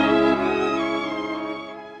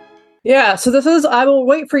 Yeah, so this is I Will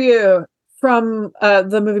Wait for You from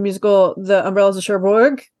the movie musical The Umbrellas of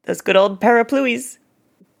Cherbourg. Those good old parapluies.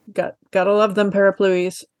 Gotta love them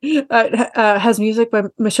parapluies. Has music by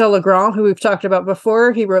Michel Legrand, who we've talked about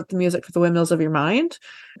before. He wrote the music for The Windmills of Your Mind.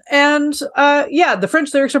 And the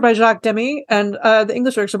French lyrics are by Jacques Demy, and the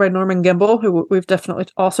English lyrics are by Norman Gimbel, who we've definitely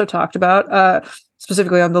also talked about,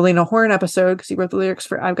 specifically on the Lena Horne episode, because he wrote the lyrics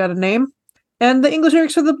for I've Got a Name. And the English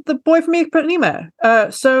lyrics for the Boy from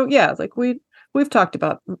Ipanema. So yeah, like we've talked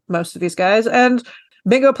about most of these guys. And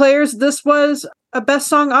bingo players, this was a Best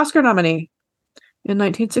Song Oscar nominee in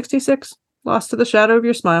 1966. Lost to the Shadow of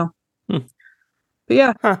Your Smile. But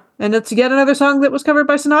yeah, and it's yet another song that was covered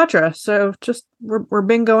by Sinatra. So just we're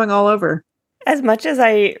bingoing all over. As much as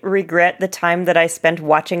I regret the time that I spent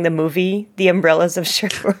watching the movie The Umbrellas of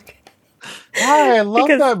Cherbourg. I love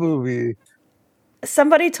that movie.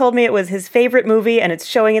 Somebody told me it was his favorite movie and it's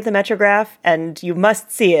showing at the Metrograph and you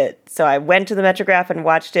must see it. So I went to the Metrograph and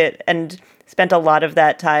watched it and spent a lot of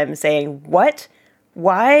that time saying, what?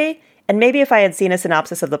 Why? And maybe if I had seen a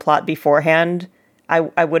synopsis of the plot beforehand,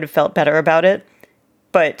 I would have felt better about it.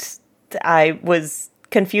 But I was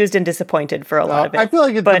confused and disappointed for a lot of it. I feel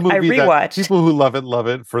like it's a movie I rewatched. that people who love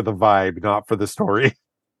it for the vibe, not for the story.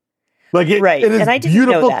 Like it is and I didn't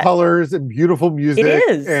beautiful know that. Colors and beautiful music. It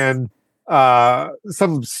is. And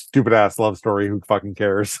some stupid ass love story. Who fucking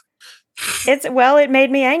cares? It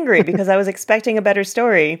made me angry because I was expecting a better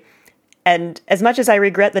story. And as much as I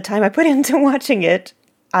regret the time I put into watching it,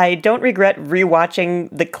 I don't regret rewatching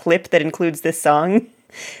the clip that includes this song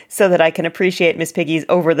so that I can appreciate Miss Piggy's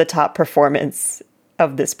over-the-top performance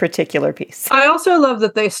of this particular piece. I also love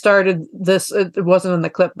that they started this, it wasn't in the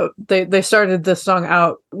clip, but they started this song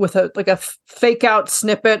out with a fake out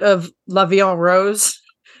snippet of La Vie en Rose.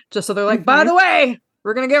 Just so they're like, by the way,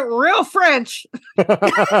 we're going to get real French. Parade,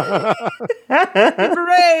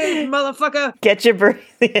 motherfucker. Get your breath.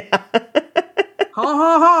 Yeah. Ha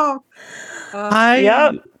ha ha.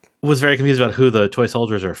 I was very confused about who the toy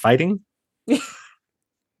soldiers are fighting.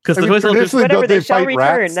 Because the toy soldiers, whatever, they shall fight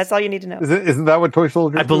return. rats? That's all you need to know. Isn't that what toy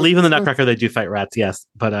soldiers I believe in the Nutcracker they do fight rats, yes,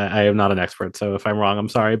 but I am not an expert, so if I'm wrong, I'm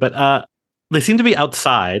sorry. But they seem to be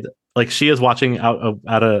outside, like she is watching out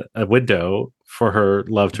a window for her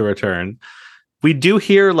love to return. We do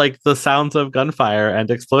hear like the sounds of gunfire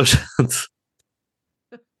and explosions.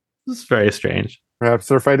 It's very strange. Perhaps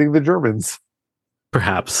they're fighting the Germans.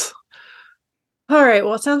 Perhaps. All right,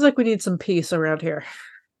 well, it sounds like we need some peace around here.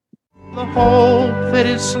 The hope that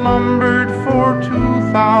has slumbered for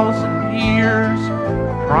 2,000 years,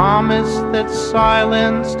 a promise that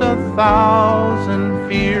silenced 1,000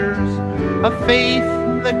 fears, a faith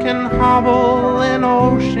that can hobble an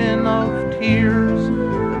ocean of tears,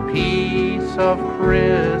 the peace of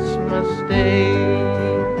Christmas Day.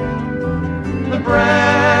 The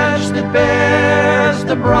branch that bears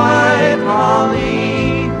the bright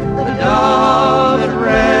holly, the dove that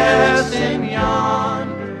rests in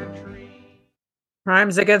yonder tree.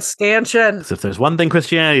 Crimes against scansion. So if there's one thing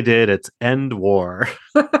Christianity did, it's end war.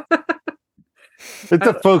 It's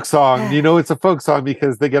a folk song. You know, it's a folk song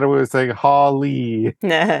because they get away with saying holly. You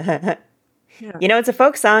know it's a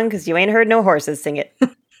folk song because you ain't heard no horses sing it.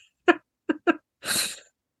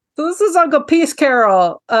 So this is Uncle Peace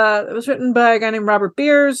Carol. It was written by a guy named Robert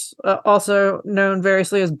Beers, also known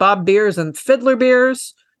variously as Bob Beers and Fiddler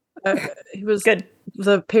Beers. He was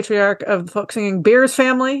the patriarch of the folk singing Beers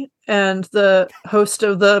family and the host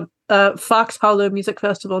of the Fox Hollow Music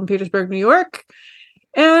Festival in Petersburg, New York.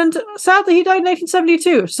 And sadly, he died in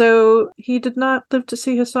 1972, so he did not live to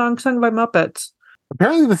see his song sung by Muppets.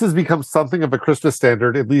 Apparently, this has become something of a Christmas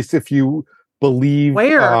standard, at least if you believe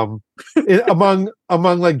among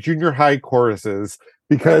like junior high choruses.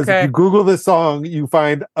 Because if you Google this song, you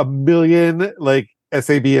find a million like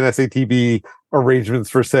SAB and SATB arrangements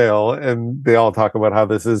for sale, and they all talk about how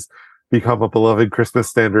this has become a beloved Christmas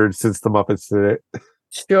standard since the Muppets did it.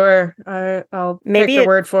 Sure, I'll Maybe take your it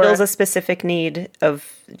word for fills it. a specific need of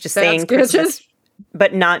just That's saying good. Christmas,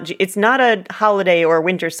 but it's not a holiday or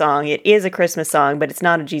winter song. It is a Christmas song, but it's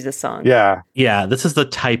not a Jesus song. Yeah. Yeah, this is the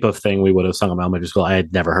type of thing we would have sung in elementary school. I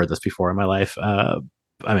had never heard this before in my life. I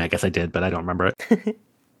mean, I guess I did, but I don't remember it.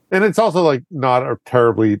 And it's also like not a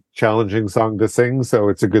terribly challenging song to sing, so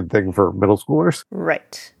it's a good thing for middle schoolers.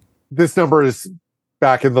 Right. This number is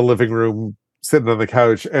back in the living room, sitting on the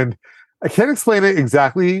couch, and I can't explain it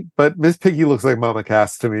exactly, but Miss Piggy looks like Mama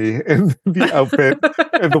Cass to me in the outfit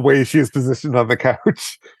and the way she is positioned on the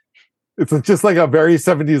couch. It's just like a very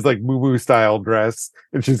 70s like moo style dress,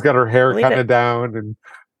 and she's got her hair kind of down.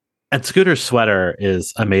 And Scooter's sweater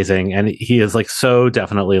is amazing, and he is like so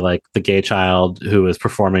definitely like the gay child who is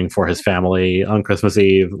performing for his family on Christmas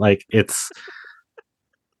Eve. Like it's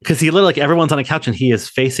because he literally like everyone's on a couch and he is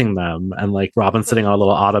facing them, and like Robin's sitting on a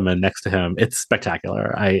little ottoman next to him. It's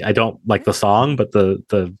spectacular. I don't like the song, but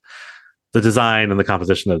the design and the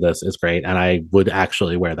composition of this is great, and I would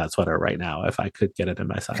actually wear that sweater right now if I could get it in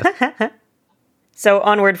my size. So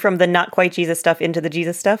onward from the not quite Jesus stuff into the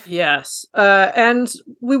Jesus stuff. Yes. And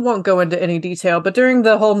we won't go into any detail, but during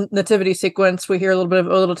the whole nativity sequence, we hear a little bit of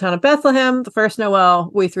O Little Town of Bethlehem, the first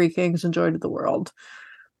Noel, We Three Kings and Joy to the World.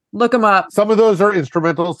 Look them up. Some of those are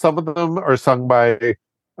instrumental. Some of them are sung by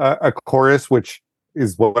a chorus, which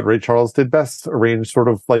is what Ray Charles did best, arrange sort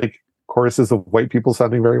of like choruses of white people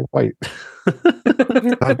sounding very white.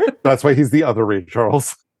 That's why he's the other Ray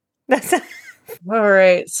Charles. All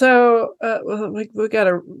right. So we got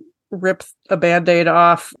to rip a Band-Aid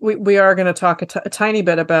off. We are going to talk a tiny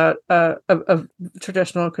bit about a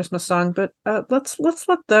traditional Christmas song, but let's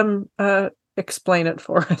let them explain it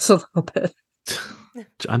for us a little bit.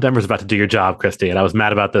 John Denver's about to do your job, Christy, and I was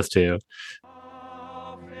mad about this too.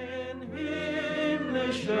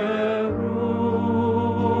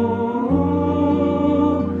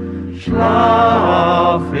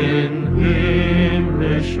 Schlaf in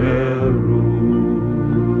himmlischer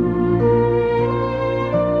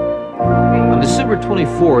On December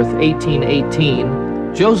 24th,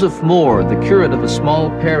 1818, Joseph Mohr, the curate of a small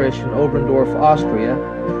parish in Oberndorf, Austria,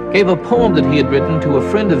 gave a poem that he had written to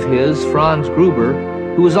a friend of his, Franz Gruber,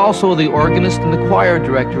 who was also the organist and the choir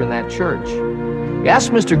director in that church. He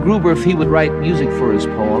asked Mr. Gruber if he would write music for his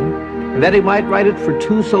poem, and that he might write it for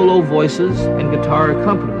 2 solo voices and guitar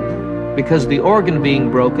accompaniment. Because the organ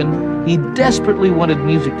being broken, he desperately wanted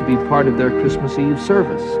music to be part of their Christmas Eve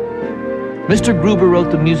service. Mr. Gruber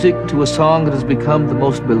wrote the music to a song that has become the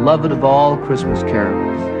most beloved of all Christmas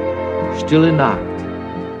carols, Stille Nacht,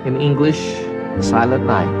 in English, Silent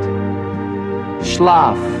Night.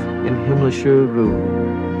 Schlaf in himmlischer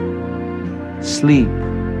Ruhe. Sleep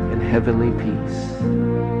in heavenly peace.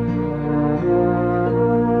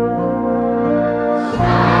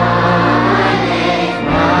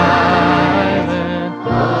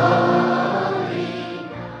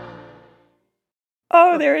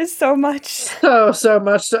 Oh, there is so much. So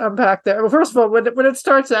much to unpack there. Well, first of all, when it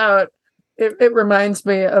starts out, it reminds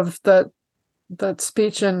me of that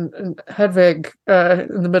speech in Hedwig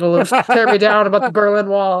in the middle of Tear Me Down about the Berlin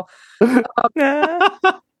Wall.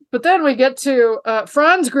 But then we get to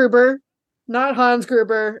Franz Gruber, not Hans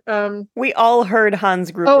Gruber. We all heard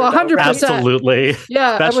Hans Gruber. Oh, 100%. Absolutely.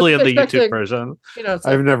 Yeah. Especially in the YouTube version. You know,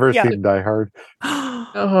 I've never seen Die Hard.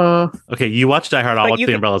 Okay, you watch Die Hard, I'll watch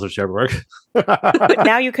The Umbrellas of Cherbourg. But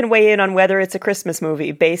now you can weigh in on whether it's a Christmas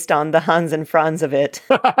movie based on the Hans and Franz of it.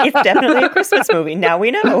 It's definitely a Christmas movie. Now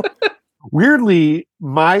we know. Weirdly,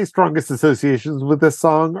 my strongest associations with this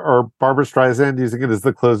song are Barbra Streisand using it as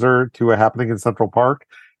the closer to a happening in Central Park,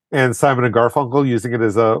 and Simon and Garfunkel using it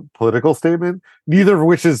as a political statement, neither of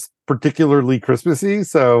which is particularly Christmassy.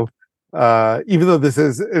 So even though this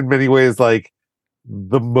is in many ways like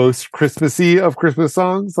the most Christmassy of Christmas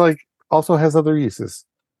songs, like also has other uses.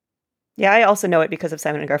 Yeah, I also know it because of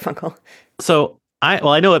Simon and Garfunkel. So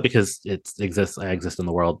I know it because it exists. I exist in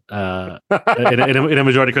the world in a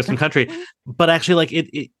majority Christian country. But actually, like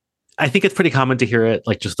I think it's pretty common to hear it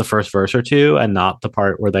like just the first verse or two, and not the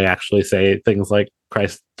part where they actually say things like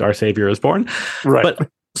 "Christ, our Savior, is born." Right. But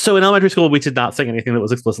so in elementary school, we did not sing anything that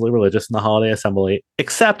was explicitly religious in the holiday assembly,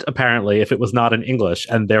 except apparently if it was not in English,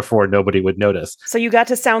 and therefore nobody would notice. So you got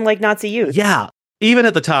to sound like Nazi youth. Yeah. Even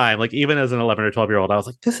at the time, like even as an 11 or 12-year-old, I was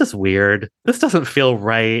like, this is weird. This doesn't feel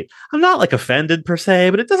right. I'm not like offended per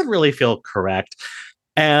se, but it doesn't really feel correct.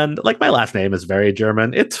 And like my last name is very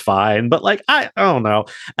German. It's fine. But like, I don't know.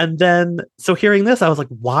 And then, so hearing this, I was like,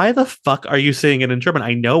 why the fuck are you singing it in German?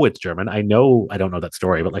 I know it's German. I don't know that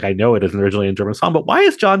story, but like, I know it is an originally in German song, but why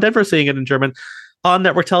is John Denver singing it in German? on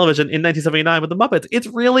network television in 1979 with the Muppets. It's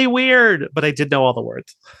really weird, but I did know all the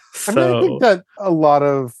words. I mean, I think that a lot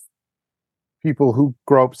of people who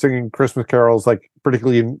grow up singing Christmas carols, like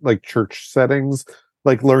particularly in like church settings,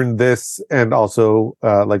 like learn this and also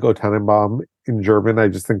like O Tannenbaum in German. I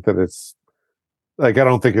just think that it's like, I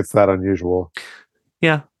don't think it's that unusual.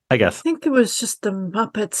 Yeah, I guess. I think it was just the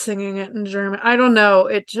Muppets singing it in German. I don't know.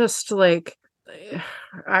 It just like,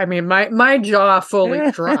 I mean, my jaw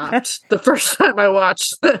fully dropped the first time I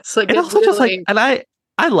watched this. Like, it also really... just like, and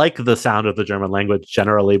I like the sound of the German language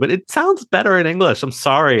generally, but it sounds better in English. I'm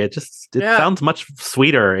sorry. It sounds much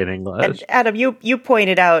sweeter in English. And Adam, you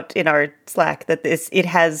pointed out in our Slack that it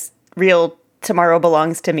has real "Tomorrow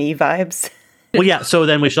Belongs to Me" vibes. Well, yeah. So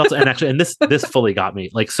then we should also, and this fully got me.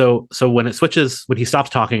 Like, so when he stops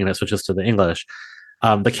talking and it switches to the English,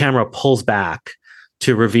 the camera pulls back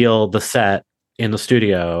to reveal the set in the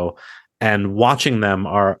studio, and watching them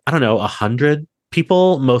are, I don't know, 100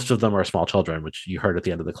 people. Most of them are small children, which you heard at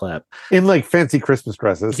the end of the clip, in like fancy Christmas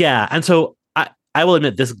dresses. Yeah. And so I will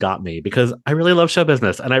admit this got me because I really love show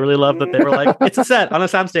business, and I really love that they were like, it's a set on a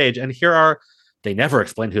soundstage, and they never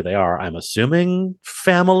explained who they are. I'm assuming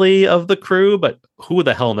family of the crew, but who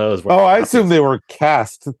the hell knows? I assume they were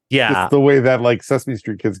cast. Yeah. It's the way that like Sesame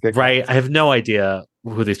Street kids get cast. Right. I have no idea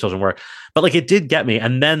who these children were, but like it did get me.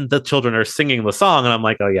 And then the children are singing the song, and I'm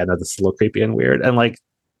like, oh yeah, no, this is a little creepy and weird. And like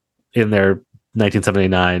in their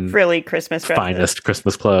 1979 really Christmas finest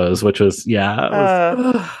Christmas clothes, which was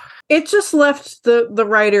it just left the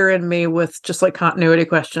writer in me with just like continuity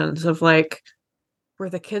questions of like, were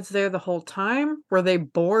the kids there the whole time? Were they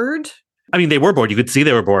bored? I mean, they were bored. You could see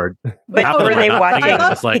they were bored. But were they watching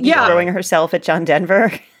just like, throwing herself at John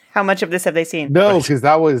Denver? How much of this have they seen? No, because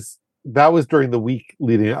that was during the week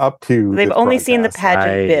leading up to. They've only seen the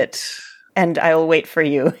pageant bit, and I'll wait for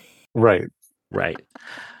you. Right.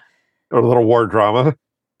 Or a little war drama.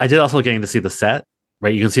 I did also getting to see the set.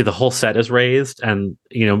 Right, you can see the whole set is raised, and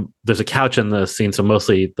there's a couch in the scene, so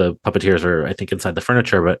mostly the puppeteers are, I think, inside the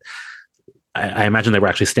furniture, but I imagine they were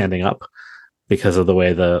actually standing up because of the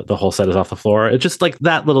way the whole set is off the floor. It's just like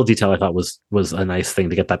that little detail I thought was a nice thing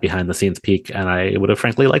to get that behind the scenes peek, and I would have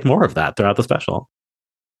frankly liked more of that throughout the special.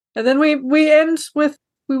 And then we end with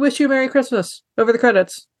 "We Wish You a Merry Christmas" over the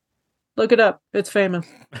credits. Look it up; it's famous.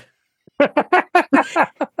 Do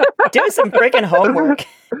some freaking homework,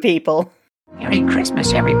 people. Merry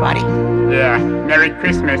Christmas, everybody. Yeah, Merry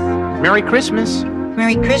Christmas. Merry Christmas.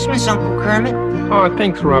 Merry Christmas, Uncle Kermit. Oh,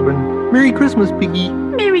 thanks, Robin. Merry Christmas, Piggy.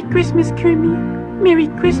 Merry Christmas, Kermit. Merry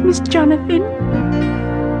Christmas, Jonathan.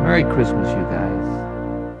 Merry Christmas, you guys.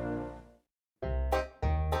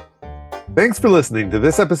 Thanks for listening to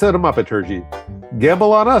this episode of Muppeturgy.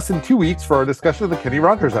 Gamble on us in 2 weeks for our discussion of the Kenny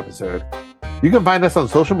Rogers episode. You can find us on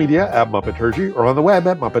social media at Muppeturgy or on the web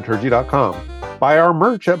at Muppeturgy.com. Buy our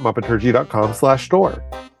merch at Muppeturgy.com/store.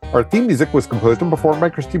 Our theme music was composed and performed by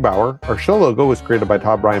Christy Bauer. Our show logo was created by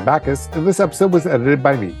Todd Brian Backus, and this episode was edited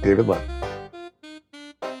by me, David Lynn.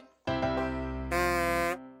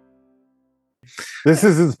 This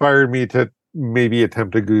has inspired me to maybe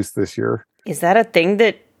attempt a goose this year. Is that a thing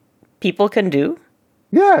that people can do?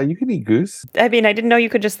 Yeah, you can eat goose. I mean, I didn't know you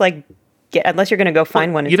could just like unless you're going to go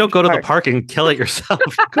find one. You don't go to the park and kill it yourself.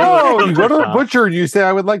 No, you go to the butcher and you say,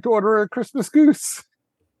 I would like to order a Christmas goose.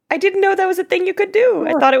 I didn't know that was a thing you could do.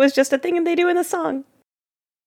 I thought it was just a thing they do in the song.